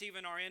 Notice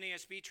even our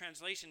NASB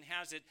translation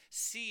has it,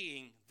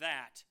 seeing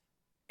that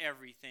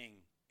everything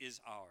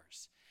is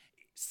ours.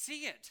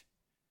 See it.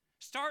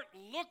 Start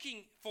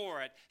looking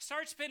for it.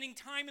 Start spending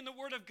time in the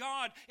Word of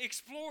God,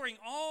 exploring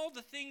all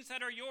the things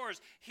that are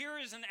yours. Here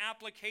is an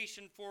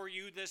application for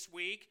you this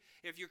week.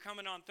 If you're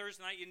coming on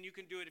Thursday night, and you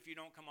can do it if you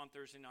don't come on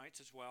Thursday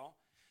nights as well.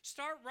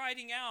 Start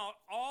writing out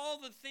all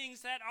the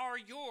things that are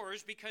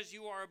yours because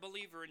you are a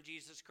believer in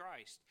Jesus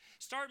Christ.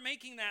 Start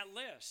making that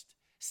list.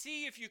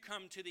 See if you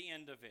come to the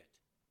end of it.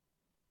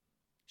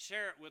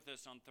 Share it with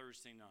us on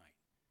Thursday night.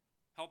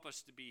 Help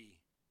us to be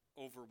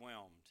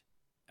overwhelmed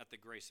at the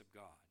grace of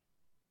God.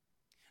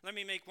 Let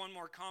me make one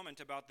more comment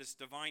about this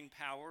divine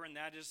power, and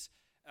that is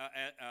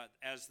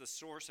as the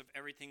source of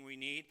everything we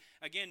need.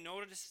 Again,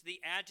 notice the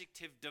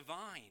adjective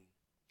divine.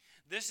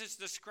 This is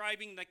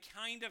describing the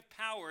kind of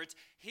power. It's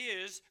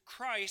His,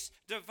 Christ's,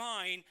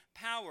 divine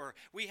power.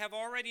 We have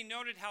already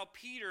noted how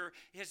Peter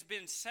has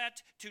been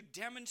set to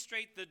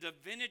demonstrate the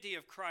divinity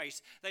of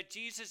Christ, that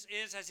Jesus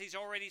is, as he's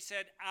already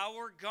said,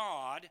 our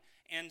God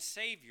and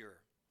Savior.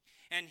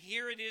 And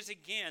here it is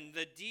again,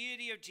 the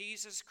deity of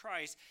Jesus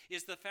Christ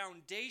is the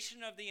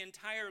foundation of the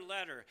entire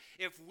letter.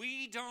 If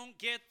we don't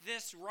get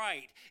this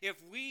right,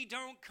 if we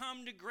don't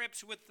come to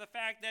grips with the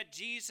fact that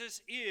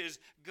Jesus is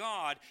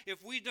God,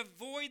 if we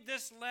devoid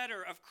this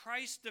letter of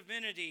Christ's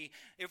divinity,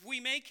 if we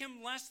make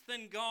him less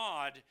than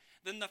God,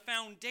 then the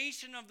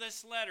foundation of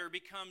this letter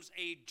becomes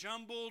a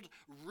jumbled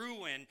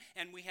ruin,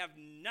 and we have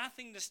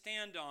nothing to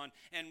stand on,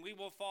 and we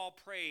will fall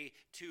prey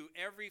to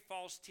every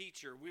false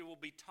teacher. We will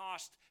be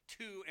tossed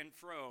to and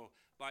fro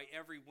by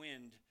every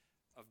wind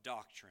of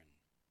doctrine.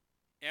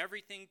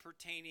 Everything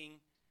pertaining,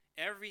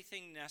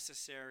 everything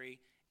necessary,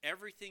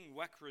 everything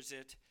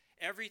requisite,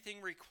 everything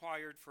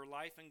required for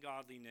life and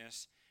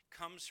godliness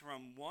comes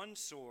from one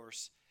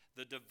source,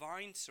 the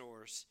divine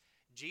source,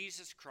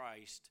 Jesus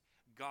Christ,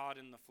 God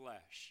in the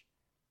flesh.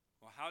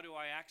 Well, how do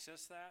I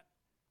access that?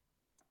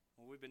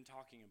 Well, we've been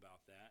talking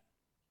about that.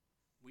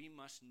 We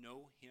must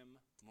know him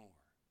more.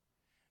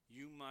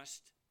 You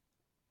must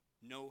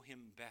know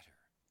him better.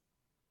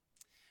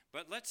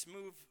 But let's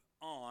move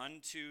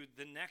on to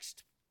the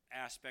next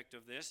aspect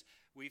of this.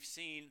 We've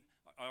seen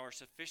our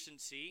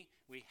sufficiency.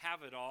 We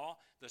have it all.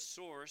 The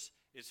source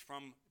is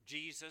from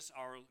Jesus,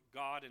 our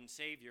God and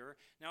Savior.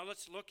 Now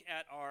let's look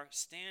at our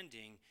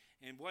standing.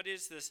 And what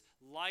is this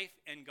life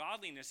and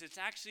godliness? It's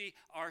actually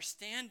our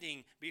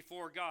standing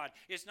before God.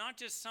 It's not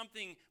just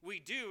something we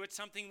do, it's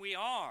something we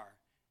are.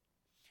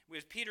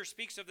 Peter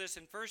speaks of this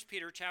in 1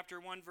 Peter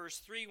chapter 1, verse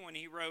 3, when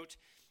he wrote,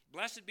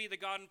 "Blessed be the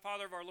God and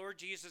Father of our Lord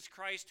Jesus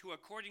Christ, who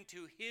according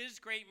to his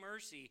great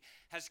mercy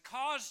has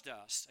caused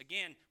us,"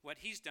 again, what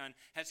he's done,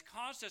 has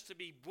caused us to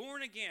be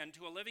born again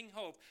to a living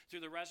hope through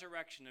the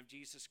resurrection of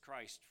Jesus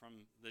Christ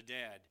from the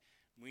dead.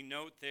 We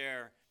note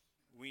there,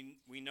 we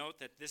note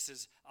that this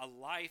is a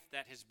life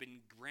that has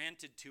been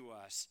granted to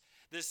us.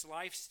 This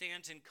life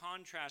stands in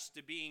contrast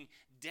to being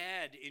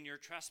dead in your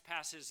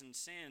trespasses and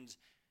sins.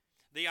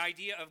 The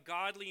idea of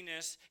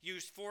godliness,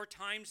 used 4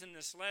 times in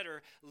this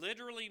letter,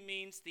 literally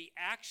means the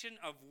action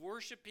of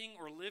worshiping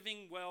or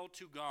living well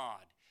to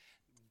God.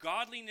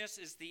 Godliness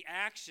is the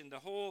action, the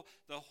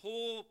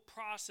whole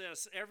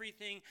process,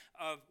 everything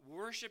of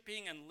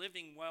worshiping and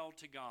living well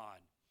to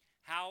God.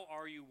 How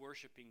are you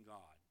worshiping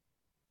God?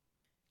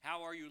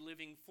 How are you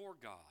living for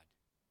God?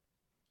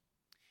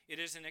 It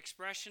is an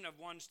expression of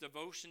one's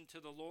devotion to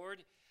the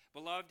Lord.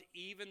 Beloved,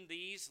 even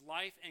these,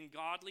 life and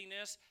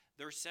godliness,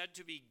 they're said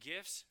to be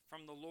gifts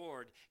from the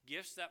Lord.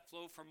 Gifts that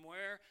flow from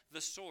where?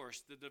 The source,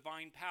 the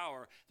divine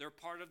power. They're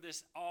part of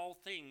this all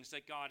things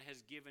that God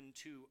has given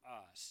to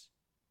us.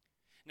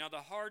 Now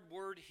the hard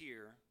word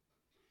here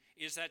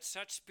is that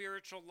such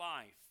spiritual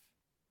life,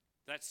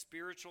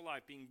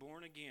 being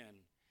born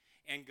again,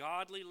 and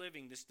godly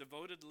living, this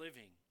devoted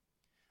living,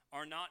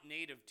 are not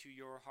native to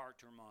your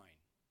heart or mind.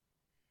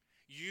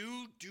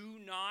 You do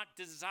not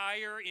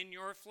desire in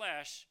your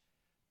flesh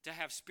to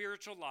have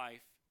spiritual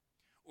life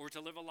or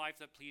to live a life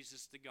that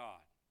pleases to God,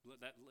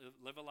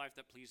 live a life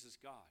that pleases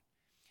God.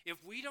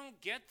 If we don't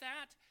get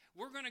that,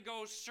 we're going to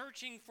go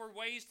searching for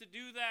ways to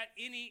do that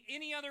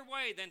any other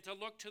way than to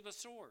look to the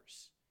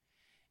source.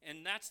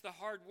 And that's the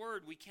hard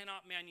word. We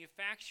cannot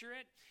manufacture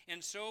it.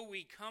 And so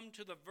we come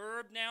to the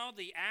verb now,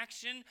 the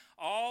action,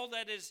 all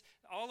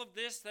of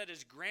this that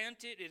is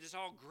granted, it is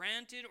all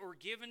granted or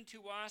given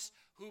to us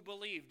who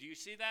believe. Do you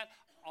see that?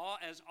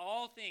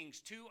 All things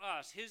to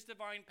us, his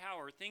divine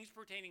power, things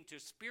pertaining to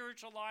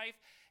spiritual life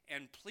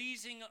and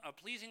a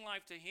pleasing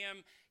life to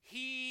him,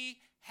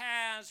 he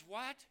has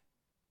what?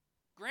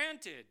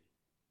 Granted.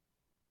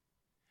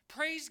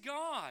 Praise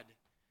God.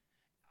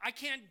 I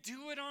can't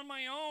do it on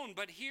my own,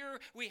 but here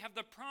we have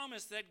the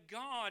promise that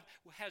God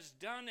has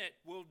done it,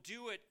 will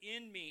do it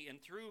in me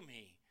and through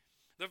me.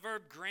 The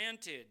verb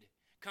granted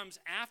comes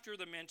after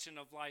the mention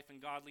of life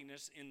and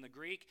godliness in the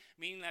Greek,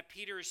 meaning that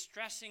Peter is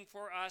stressing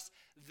for us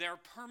their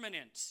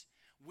permanence.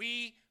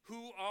 We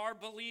who are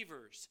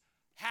believers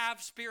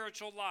have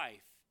spiritual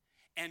life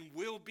and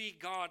will be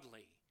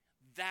godly.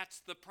 That's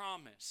the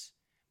promise,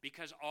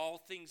 because all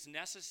things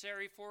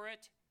necessary for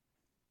it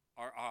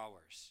are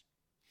ours.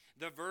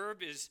 The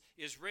verb is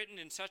written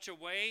in such a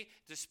way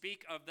to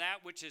speak of that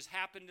which has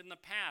happened in the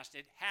past.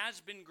 It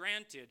has been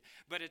granted,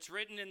 but it's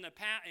written in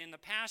the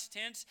past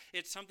tense.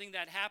 It's something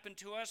that happened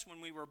to us when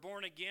we were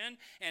born again,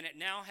 and it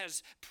now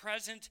has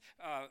present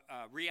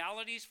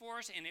realities for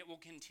us, and it will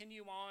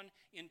continue on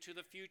into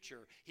the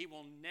future. He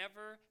will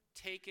never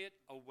take it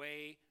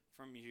away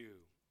from you.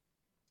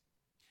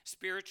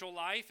 Spiritual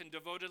life and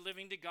devoted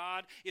living to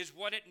God is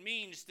what it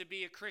means to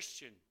be a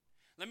Christian.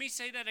 Let me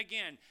say that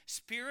again.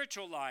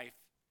 Spiritual life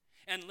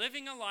and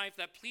living a life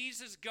that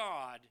pleases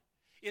God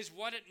is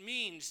what it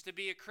means to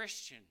be a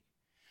Christian.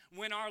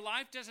 When our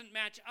life doesn't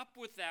match up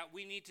with that,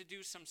 we need to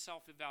do some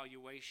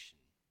self-evaluation.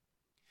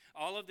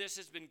 All of this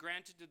has been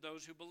granted to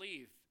those who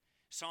believe.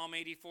 Psalm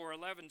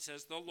 84:11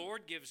 says, "The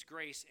Lord gives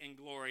grace and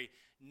glory.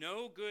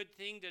 No good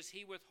thing does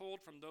he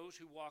withhold from those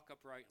who walk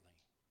uprightly."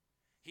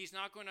 He's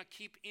not going to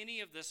keep any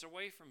of this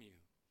away from you.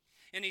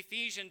 In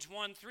Ephesians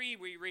 1:3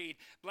 we read,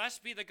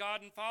 "Blessed be the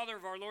God and Father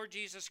of our Lord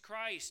Jesus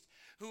Christ,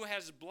 who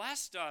has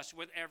blessed us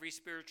with every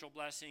spiritual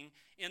blessing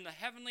in the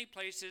heavenly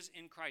places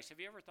in Christ."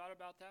 Have you ever thought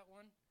about that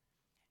one?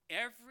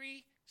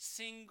 Every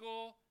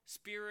single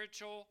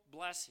spiritual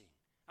blessing.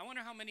 I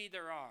wonder how many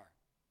there are.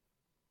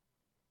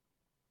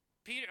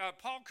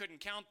 Paul couldn't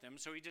count them,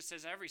 so he just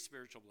says every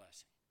spiritual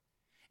blessing.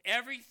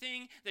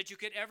 Everything that you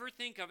could ever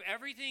think of,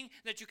 everything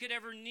that you could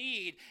ever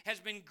need has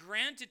been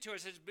granted to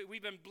us.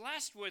 We've been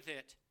blessed with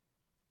it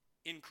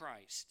in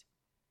Christ.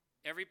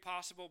 Every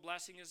possible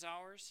blessing is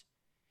ours.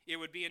 It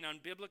would be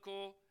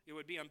unbiblical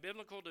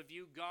to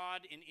view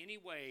God in any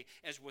way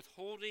as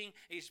withholding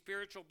a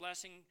spiritual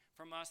blessing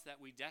from us that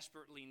we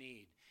desperately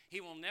need. He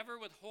will never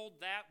withhold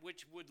that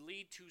which would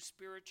lead to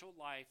spiritual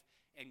life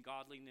and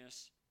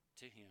godliness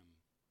to him.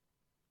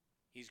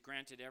 He's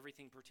granted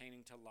everything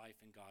pertaining to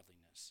life and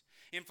godliness.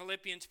 In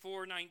Philippians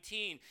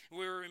 4:19,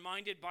 we're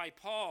reminded by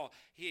Paul,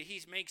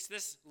 he makes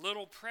this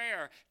little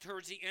prayer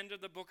towards the end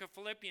of the book of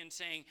Philippians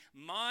saying,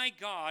 "My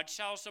God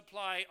shall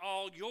supply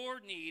all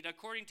your need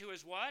according to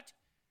his" what?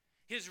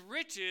 His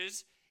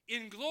riches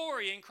in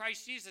glory in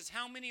Christ Jesus.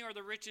 How many are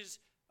the riches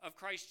of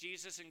Christ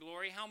Jesus in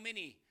glory? How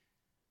many?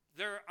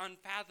 They're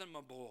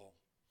unfathomable.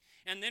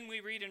 And then we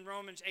read in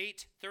Romans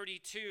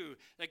 8:32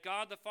 that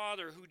God the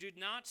Father, who did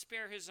not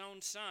spare his own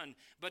Son,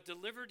 but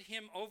delivered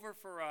him over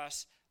for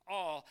us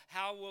all,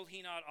 how will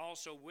he not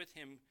also with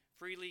him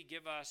freely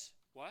give us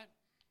what?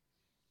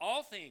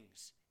 All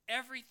things,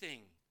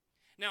 everything.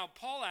 Now,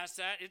 Paul asks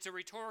that. It's a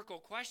rhetorical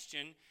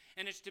question,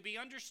 and it's to be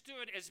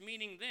understood as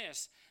meaning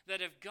this,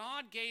 that if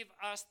God gave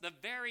us the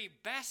very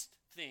best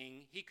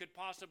thing he could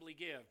possibly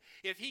give,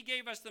 if he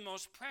gave us the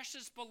most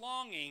precious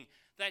belonging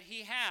that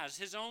he has,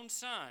 his own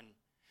Son,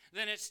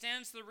 then it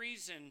stands the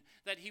reason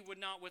that he would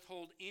not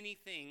withhold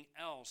anything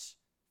else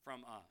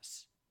from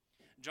us.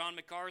 John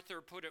MacArthur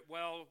put it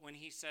well when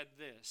he said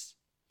this: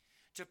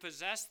 "To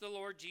possess the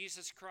Lord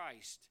Jesus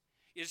Christ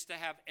is to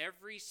have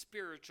every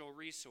spiritual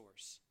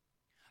resource.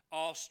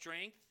 All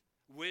strength,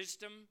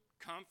 wisdom,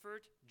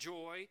 comfort,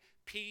 joy,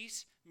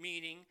 peace,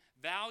 meaning,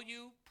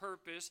 value,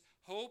 purpose,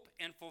 hope,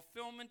 and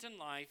fulfillment in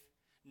life,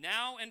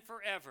 now and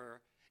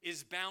forever,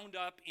 is bound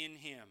up in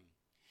him."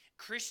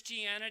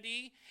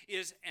 Christianity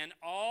is an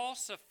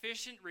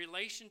all-sufficient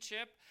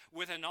relationship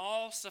with an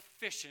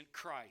all-sufficient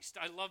Christ.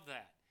 I love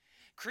that.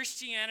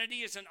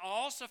 Christianity is an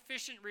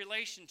all-sufficient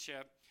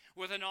relationship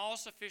with an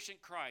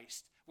all-sufficient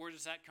Christ. Where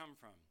does that come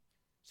from?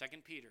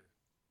 2 Peter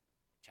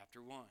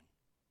chapter 1,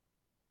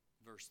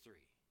 verse 3.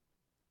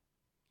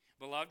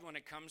 Beloved, when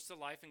it comes to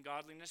life and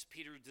godliness,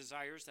 Peter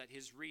desires that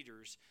his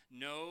readers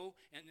know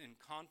and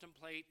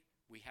contemplate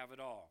we have it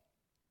all.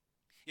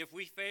 If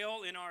we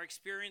fail in our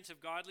experience of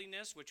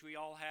godliness, which we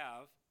all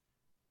have,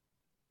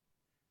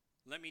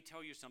 let me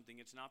tell you something.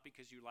 It's not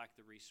because you lack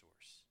the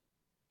resource.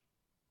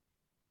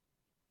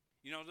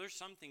 You know, there's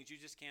some things you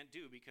just can't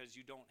do because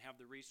you don't have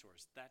the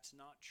resource. That's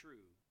not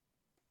true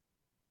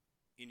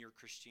in your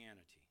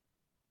Christianity.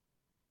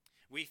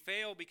 We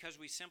fail because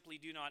we simply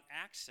do not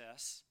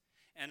access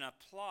and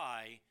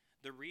apply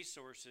the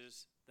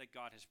resources that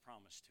God has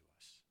promised to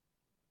us.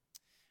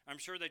 I'm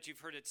sure that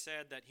you've heard it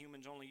said that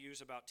humans only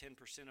use about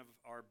 10% of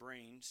our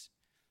brains.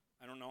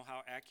 I don't know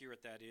how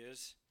accurate that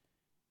is.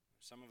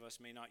 Some of us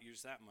may not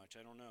use that much.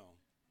 I don't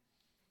know.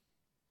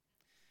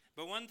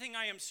 But one thing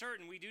I am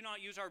certain, we do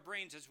not use our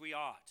brains as we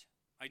ought.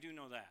 I do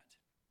know that.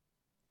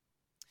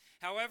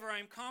 However, I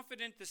am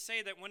confident to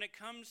say that when it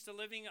comes to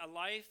living a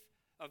life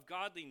of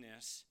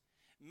godliness,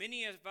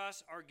 many of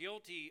us are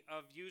guilty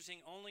of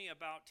using only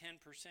about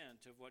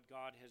 10% of what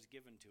God has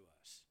given to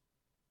us.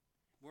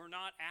 We're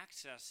not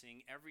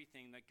accessing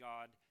everything that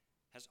God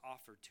has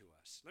offered to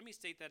us. Let me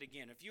state that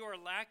again. If you are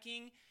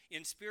lacking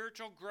in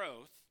spiritual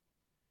growth,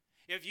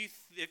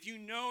 If you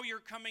know you're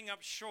coming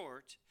up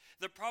short,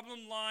 the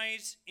problem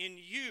lies in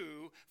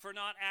you for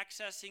not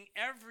accessing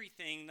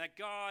everything that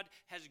God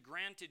has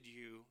granted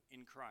you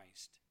in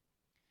Christ.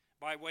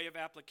 By way of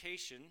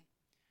application,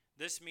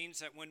 this means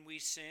that when we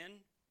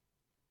sin,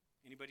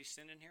 anybody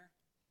sin in here?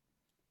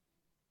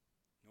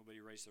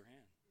 Nobody raised their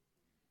hand.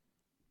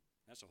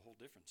 That's a whole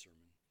different sermon.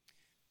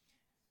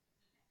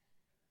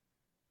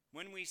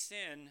 When we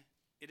sin,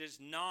 it is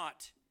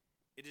not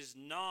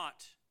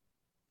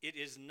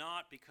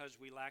because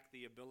we lack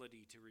the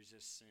ability to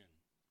resist sin.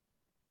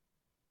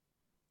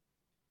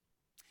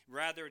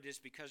 Rather, it is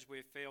because we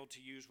have failed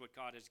to use what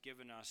God has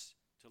given us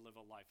to live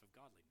a life of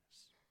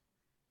godliness.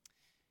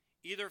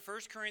 Either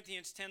 1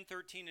 Corinthians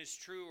 10:13 is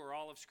true or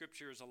all of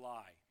Scripture is a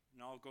lie.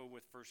 And I'll go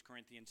with 1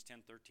 Corinthians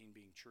 10:13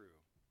 being true.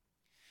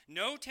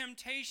 No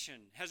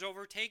temptation has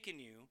overtaken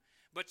you,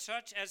 but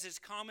such as is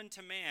common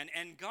to man.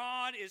 And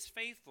God is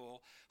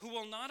faithful, who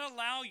will not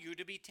allow you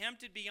to be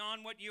tempted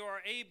beyond what you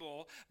are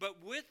able,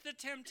 but with the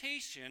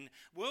temptation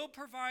will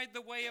provide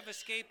the way of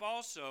escape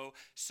also,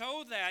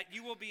 so that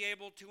you will be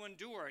able to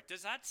endure it.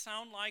 Does that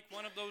sound like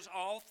one of those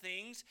all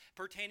things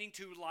pertaining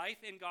to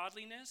life and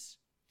godliness?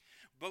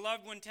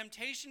 Beloved, when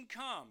temptation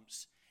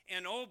comes,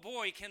 and oh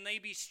boy, can they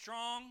be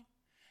strong,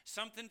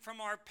 something from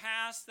our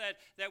past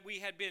that we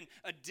had been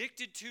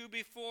addicted to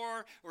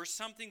before, or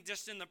something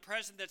just in the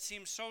present that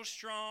seems so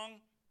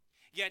strong.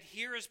 Yet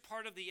here is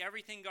part of the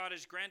everything God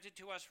has granted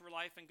to us for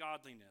life and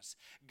godliness.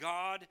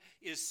 God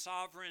is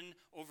sovereign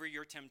over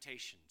your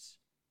temptations.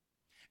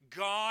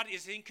 God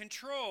is in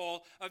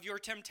control of your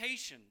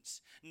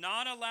temptations,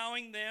 not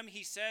allowing them,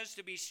 he says,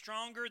 to be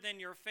stronger than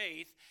your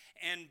faith,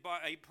 and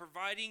by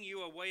providing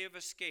you a way of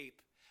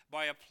escape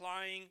by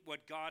applying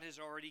what God has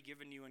already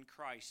given you in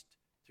Christ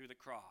through the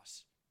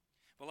cross.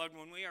 Beloved,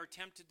 when we are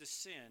tempted to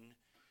sin,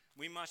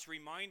 we must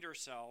remind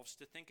ourselves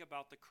to think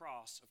about the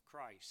cross of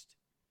Christ.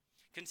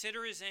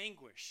 Consider his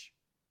anguish.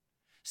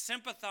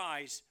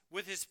 Sympathize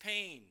with his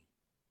pain.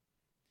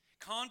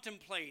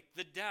 Contemplate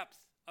the depth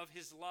of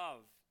his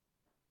love.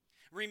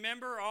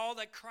 Remember all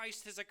that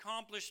Christ has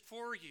accomplished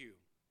for you.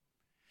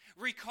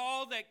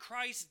 Recall that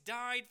Christ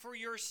died for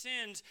your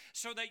sins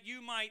so that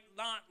you might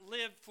not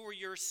live for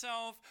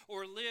yourself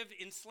or live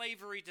in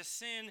slavery to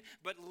sin,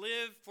 but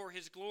live for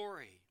his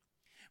glory.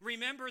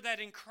 Remember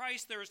that in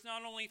Christ there is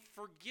not only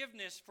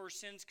forgiveness for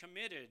sins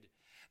committed,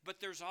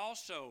 but there's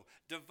also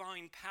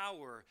divine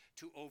power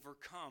to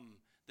overcome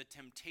the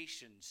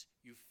temptations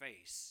you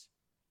face.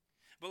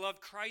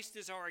 Beloved, Christ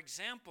is our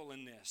example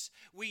in this.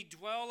 We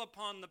dwell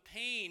upon the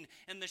pain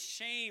and the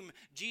shame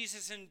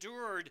Jesus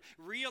endured,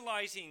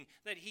 realizing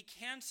that he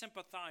can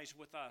sympathize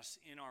with us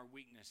in our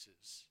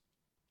weaknesses.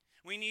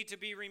 We need to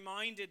be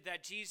reminded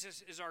that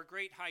Jesus is our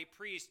great high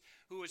priest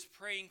who is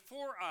praying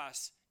for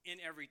us in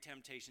every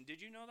temptation.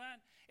 Did you know that?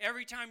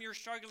 Every time you're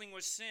struggling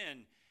with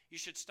sin, you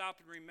should stop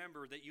and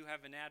remember that you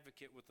have an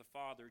advocate with the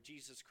Father,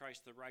 Jesus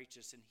Christ the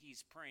righteous, and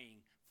he's praying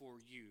for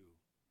you.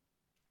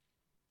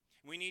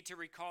 We need to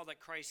recall that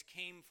Christ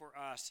came for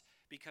us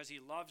because he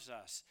loves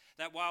us,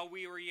 that while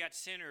we were yet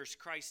sinners,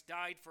 Christ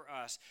died for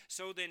us.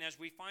 So then, as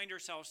we find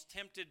ourselves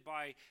tempted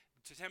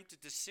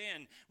to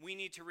sin, we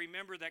need to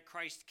remember that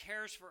Christ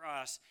cares for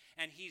us,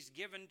 and he's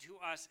given to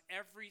us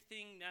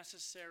everything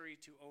necessary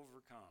to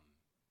overcome.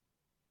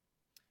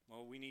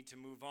 Well, we need to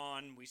move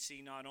on. We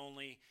see not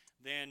only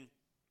then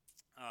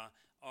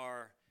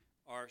our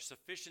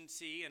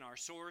sufficiency and our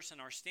source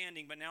and our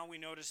standing, but now we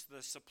notice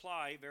the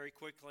supply very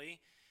quickly.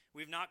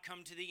 We've not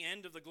come to the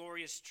end of the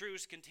glorious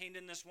truths contained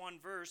in this one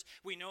verse.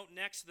 We note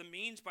next the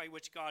means by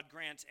which God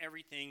grants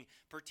everything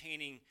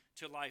pertaining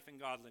to life and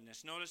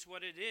godliness. Notice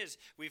what it is.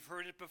 We've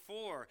heard it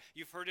before.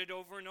 You've heard it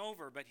over and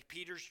over, but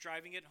Peter's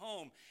driving it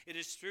home. It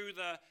is through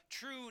the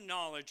true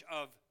knowledge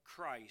of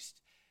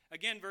Christ.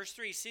 Again, verse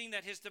 3, seeing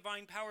that his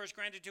divine power has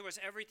granted to us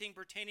everything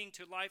pertaining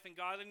to life and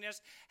godliness.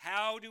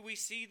 How do we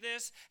see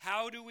this?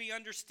 How do we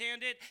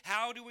understand it?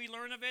 How do we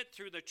learn of it?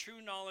 Through the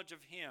true knowledge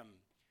of him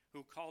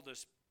who called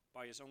us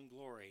by his own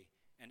glory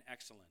and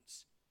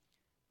excellence.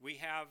 We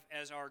have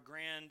as our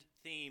grand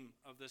theme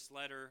of this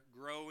letter,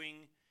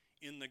 growing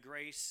in the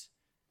grace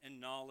and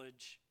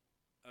knowledge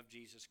of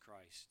Jesus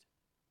Christ.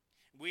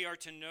 We are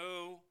to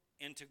know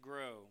and to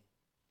grow.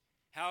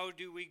 How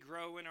do we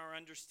grow in our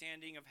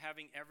understanding of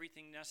having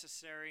everything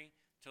necessary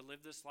to live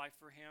this life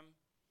for him?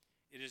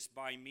 It is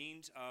by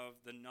means of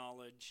the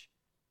knowledge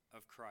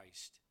of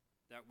Christ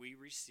that we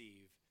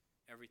receive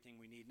everything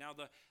we need. Now,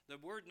 the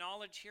word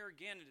knowledge here,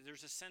 again,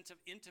 there's a sense of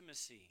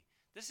intimacy.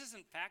 This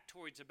isn't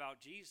factoids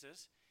about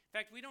Jesus. In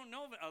fact, we don't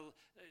know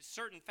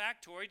certain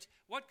factoids.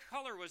 What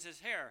color was his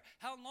hair?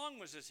 How long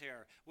was his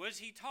hair? Was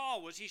he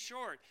tall? Was he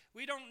short?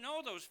 We don't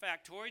know those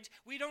factoids.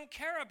 We don't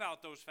care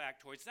about those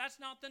factoids. That's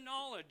not the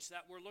knowledge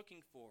that we're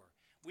looking for.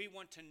 We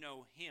want to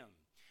know him.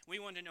 We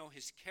want to know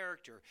his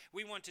character.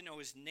 We want to know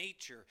his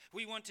nature.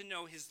 We want to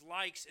know his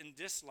likes and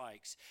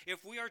dislikes.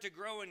 If we are to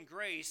grow in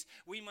grace,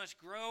 we must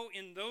grow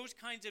in those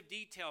kinds of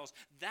details,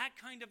 that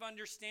kind of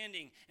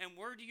understanding. And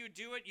where do you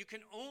do it? You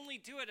can only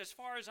do it, as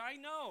far as I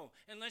know,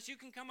 unless you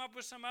can come up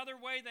with some other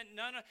way that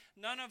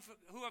none of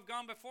who have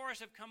gone before us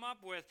have come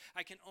up with.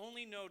 I can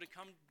only know to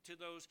come to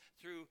those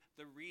through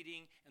the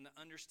reading and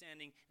the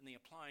understanding and the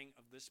applying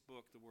of this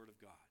book, the Word of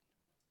God.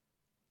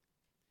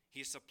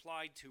 He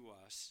supplied to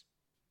us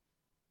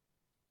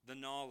the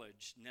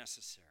knowledge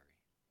necessary.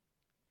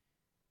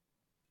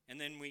 And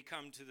then we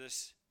come to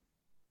this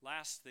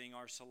last thing,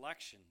 our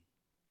selection.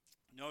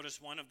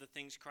 Notice one of the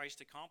things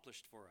Christ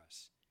accomplished for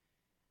us.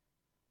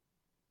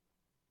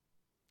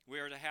 We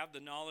are to have the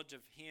knowledge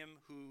of him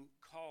who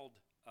called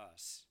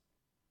us.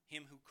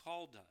 Him who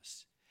called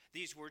us.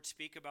 These words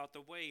speak about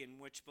the way in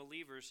which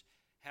believers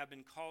have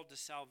been called to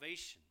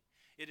salvation.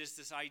 It is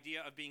this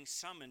idea of being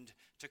summoned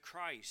to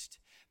Christ.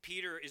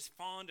 Peter is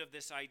fond of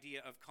this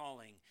idea of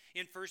calling.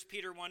 In 1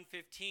 Peter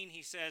 1:15,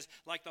 he says,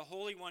 like the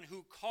Holy One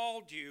who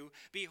called you,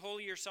 be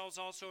holy yourselves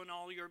also in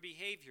all your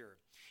behavior.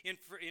 In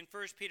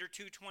 1 Peter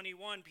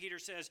 2:21, Peter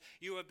says,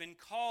 you have been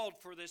called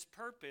for this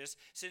purpose,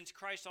 since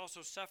Christ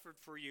also suffered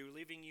for you,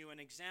 leaving you an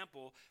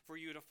example for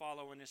you to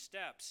follow in his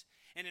steps.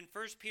 And in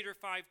 1 Peter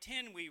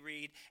 5:10 we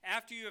read,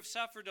 after you have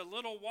suffered a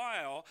little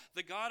while,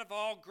 the God of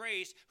all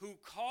grace, who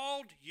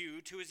called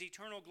you to his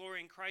eternal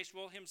glory in Christ,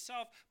 will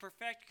himself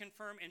perfect,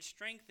 confirm, and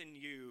strengthen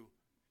you.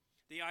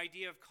 The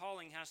idea of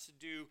calling has to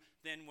do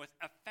then with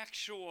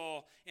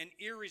effectual and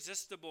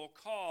irresistible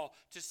call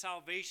to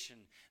salvation.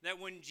 That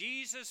when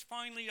Jesus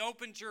finally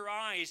opens your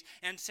eyes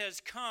and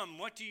says, come,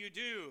 what do?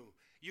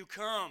 You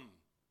come.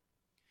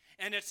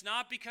 And it's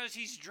not because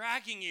he's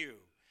dragging you.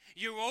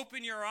 You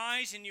open your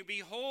eyes and you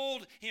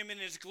behold him in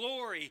his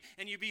glory,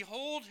 and you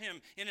behold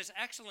him in his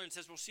excellence,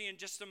 as we'll see in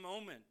just a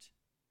moment.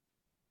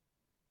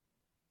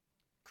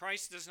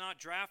 Christ does not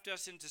draft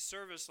us into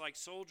service like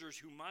soldiers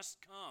who must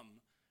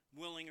come,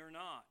 willing or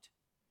not.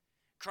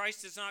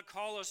 Christ does not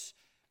call us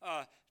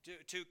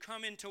to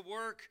come into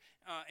work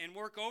and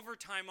work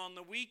overtime on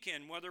the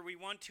weekend, whether we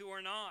want to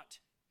or not.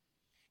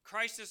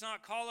 Christ does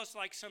not call us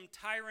like some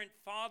tyrant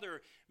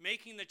father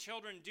making the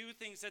children do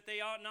things that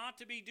they ought not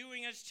to be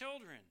doing as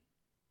children.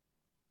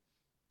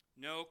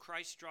 No,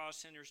 Christ draws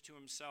sinners to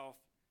himself.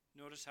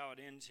 Notice how it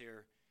ends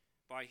here.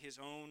 By his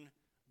own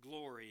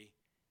glory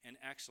and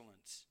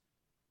excellence.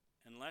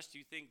 Unless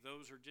you think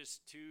those are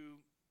just two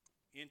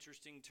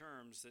interesting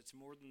terms, that's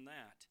more than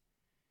that.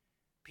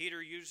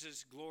 Peter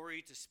uses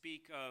glory to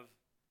speak of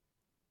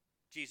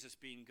Jesus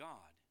being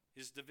God,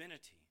 his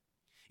divinity.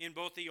 In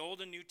both the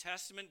Old and New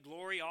Testament,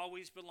 glory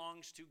always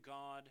belongs to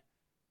God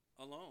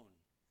alone.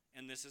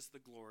 And this is the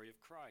glory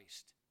of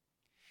Christ.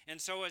 And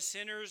so as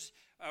sinners,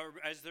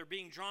 as they're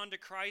being drawn to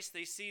Christ,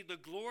 they see the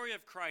glory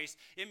of Christ.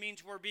 It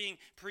means we're being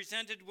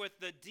presented with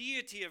the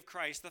deity of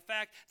Christ, the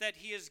fact that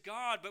he is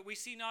God. But we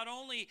see not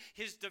only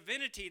his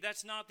divinity,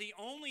 that's not the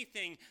only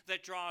thing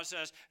that draws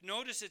us.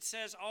 Notice it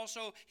says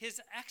also his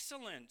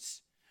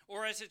excellence.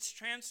 Or as it's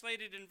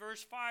translated in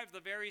verse 5, the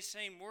very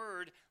same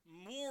word,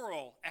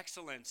 moral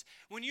excellence.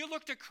 When you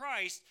look to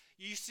Christ,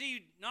 you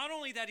see not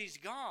only that he's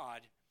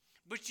God,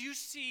 but you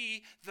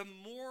see the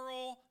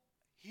moral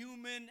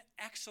human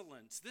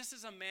excellence. This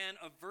is a man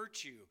of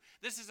virtue.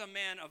 This is a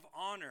man of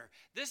honor.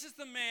 This is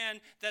the man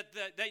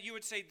that you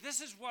would say,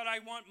 this is what I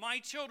want my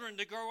children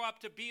to grow up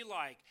to be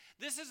like.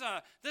 This is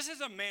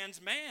a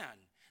man's man.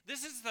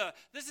 This is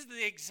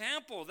the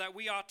example that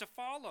we ought to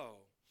follow.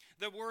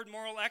 The word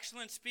moral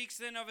excellence speaks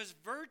then of his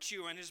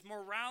virtue and his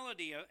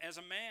morality as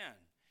a man.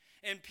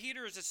 And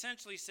Peter is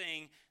essentially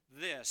saying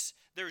this: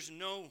 there's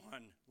no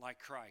one like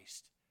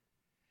Christ.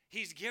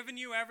 He's given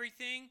you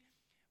everything,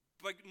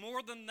 but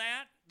more than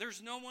that,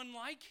 there's no one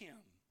like him.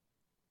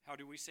 How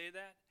do we say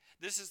that?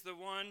 This is the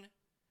one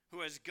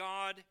who, as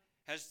God,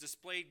 has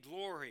displayed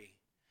glory,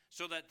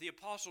 so that the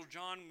Apostle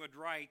John would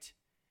write,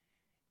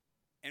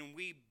 and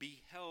we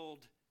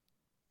beheld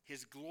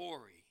his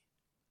glory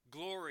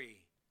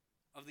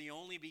of the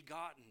only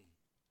begotten,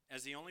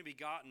 as the only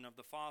begotten of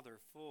the Father,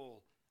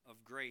 full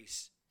of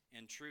grace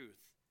and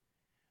truth.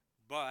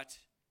 But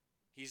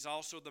he's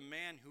also the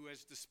man who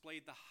has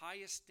displayed the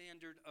highest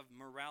standard of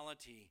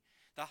morality,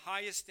 the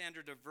highest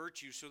standard of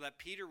virtue, so that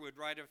Peter would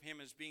write of him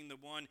as being the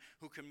one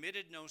who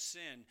committed no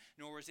sin,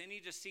 nor was any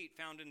deceit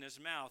found in his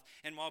mouth.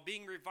 And while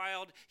being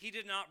reviled, he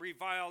did not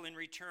revile in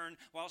return.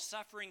 While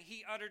suffering,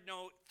 he uttered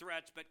no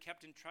threats, but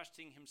kept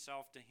entrusting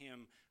himself to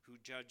him who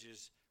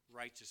judges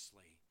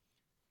righteously.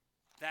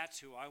 That's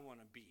who I want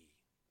to be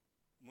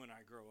when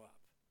I grow up.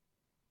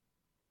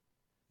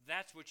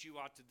 That's what you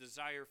ought to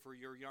desire for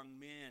your young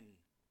men,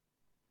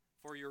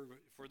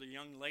 for the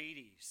young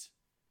ladies,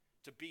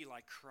 to be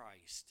like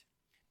Christ.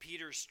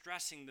 Peter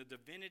stressing the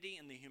divinity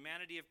and the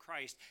humanity of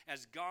Christ.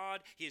 As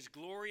God, he is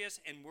glorious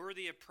and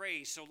worthy of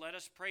praise, so let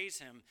us praise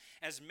him.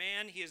 As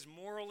man, he is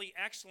morally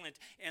excellent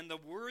and the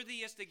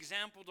worthiest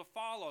example to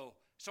follow,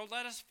 so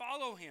let us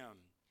follow him.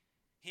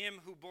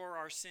 Him who bore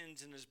our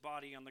sins in his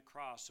body on the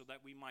cross so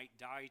that we might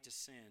die to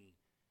sin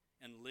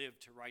and live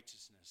to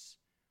righteousness,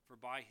 for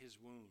by his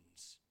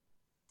wounds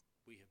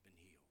we have been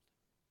healed.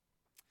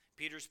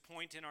 Peter's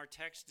point in our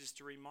text is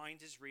to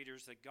remind his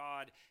readers that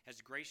God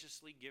has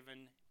graciously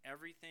given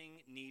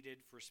everything needed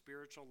for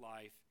spiritual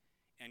life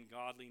and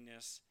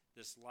godliness,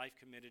 this life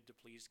committed to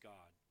please God.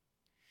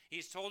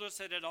 He's told us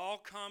that it all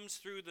comes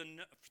through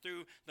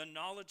the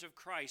knowledge of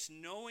Christ,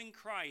 knowing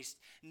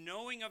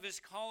of his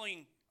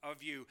calling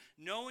of you,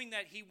 knowing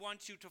that he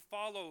wants you to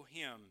follow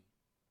him,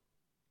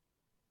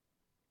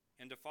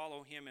 and to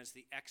follow him as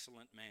the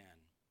excellent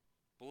man.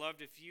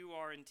 Beloved, if you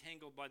are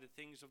entangled by the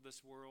things of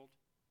this world,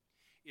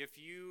 if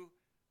you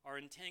are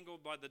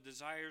entangled by the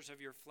desires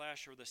of your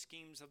flesh or the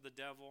schemes of the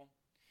devil,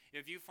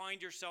 if you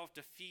find yourself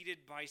defeated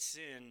by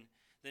sin,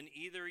 then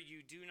either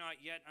you do not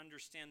yet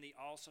understand the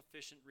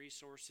all-sufficient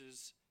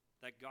resources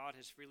that God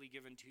has freely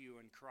given to you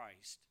in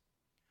Christ,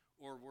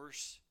 or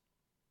worse,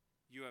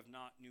 you have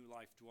not new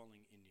life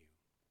dwelling in you.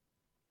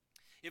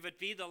 If it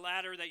be the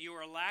latter, that you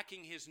are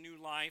lacking his new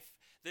life,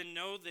 then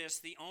know this: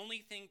 the only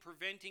thing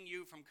preventing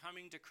you from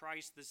coming to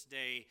Christ this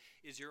day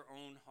is your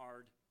own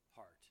hard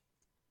heart.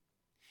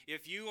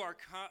 If you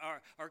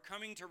are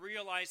coming to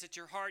realize that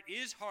your heart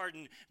is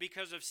hardened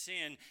because of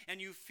sin, and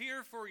you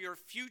fear for your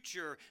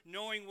future,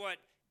 knowing what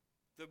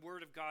the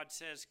Word of God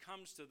says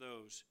comes to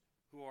those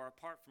who are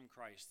apart from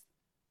Christ,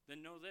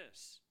 then know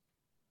this: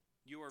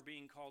 you are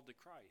being called to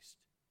Christ.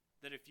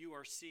 That if you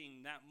are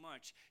seeing that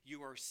much,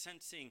 you are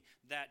sensing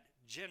that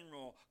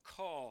general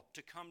call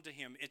to come to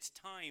him. It's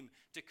time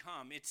to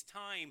come. It's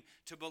time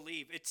to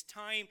believe. It's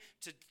time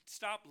to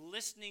stop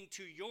listening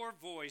to your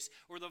voice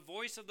or the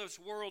voice of this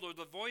world or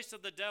the voice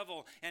of the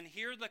devil and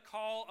hear the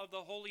call of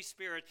the Holy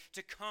Spirit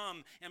to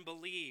come and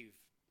believe.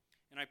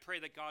 And I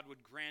pray that God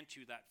would grant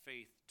you that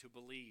faith to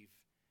believe.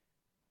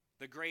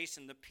 The grace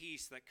and the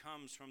peace that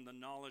comes from the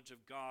knowledge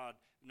of God,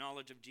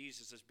 knowledge of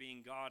Jesus as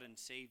being God and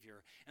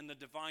Savior, and the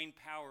divine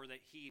power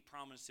that he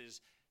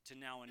promises to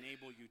now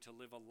enable you to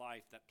live a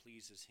life that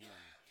pleases him.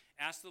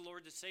 Ask the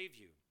Lord to save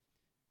you,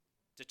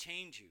 to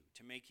change you,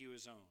 to make you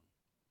his own.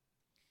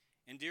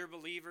 And dear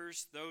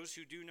believers, those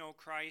who do know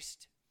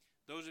Christ,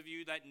 those of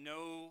you that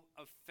know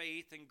of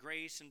faith and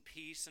grace and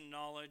peace and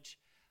knowledge,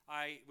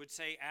 I would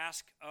say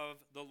ask of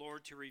the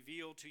Lord to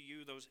reveal to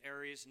you those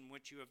areas in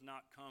which you have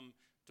not come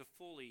to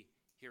fully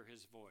hear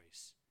his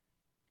voice.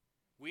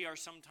 We are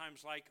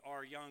sometimes like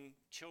our young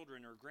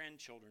children or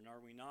grandchildren,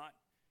 are we not?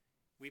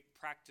 We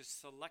practice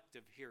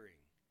selective hearing.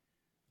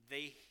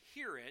 They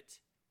hear it,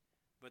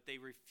 but they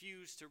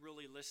refuse to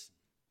really listen.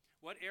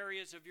 What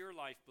areas of your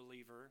life,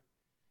 believer,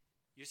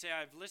 you say,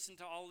 I've listened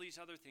to all these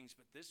other things,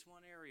 but this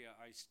one area,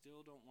 I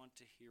still don't want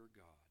to hear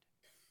God.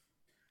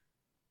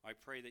 I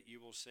pray that you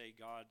will say,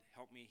 God,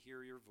 help me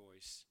hear your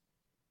voice.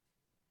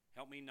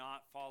 Help me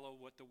not follow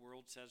what the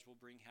world says will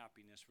bring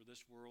happiness, for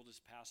this world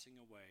is passing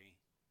away.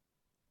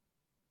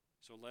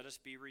 So let us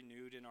be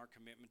renewed in our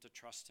commitment to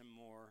trust him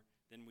more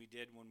than we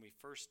did when we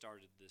first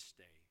started this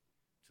day,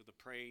 to the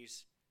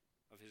praise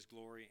of his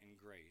glory and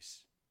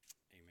grace.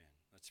 Amen.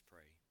 Let's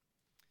pray.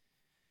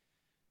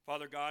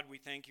 Father God, we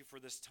thank you for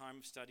this time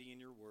of study in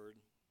your word.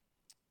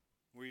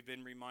 We've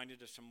been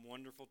reminded of some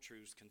wonderful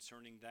truths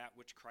concerning that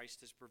which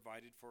Christ has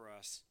provided for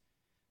us,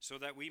 so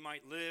that we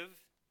might live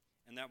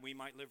and that we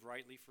might live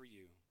rightly for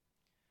you.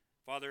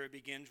 Father, it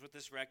begins with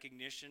this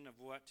recognition of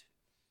what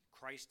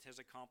Christ has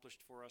accomplished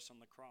for us on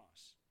the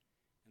cross.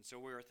 And so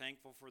we are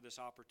thankful for this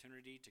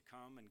opportunity to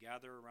come and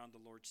gather around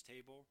the Lord's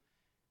table,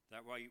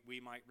 that way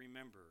we might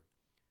remember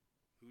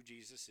who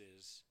Jesus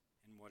is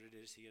and what it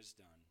is he has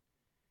done.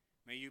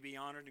 May you be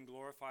honored and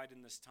glorified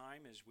in this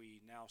time as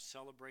we now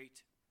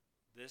celebrate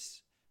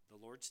this, the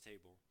Lord's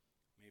table.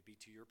 May it be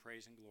to your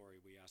praise and glory,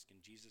 we ask in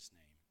Jesus'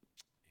 name.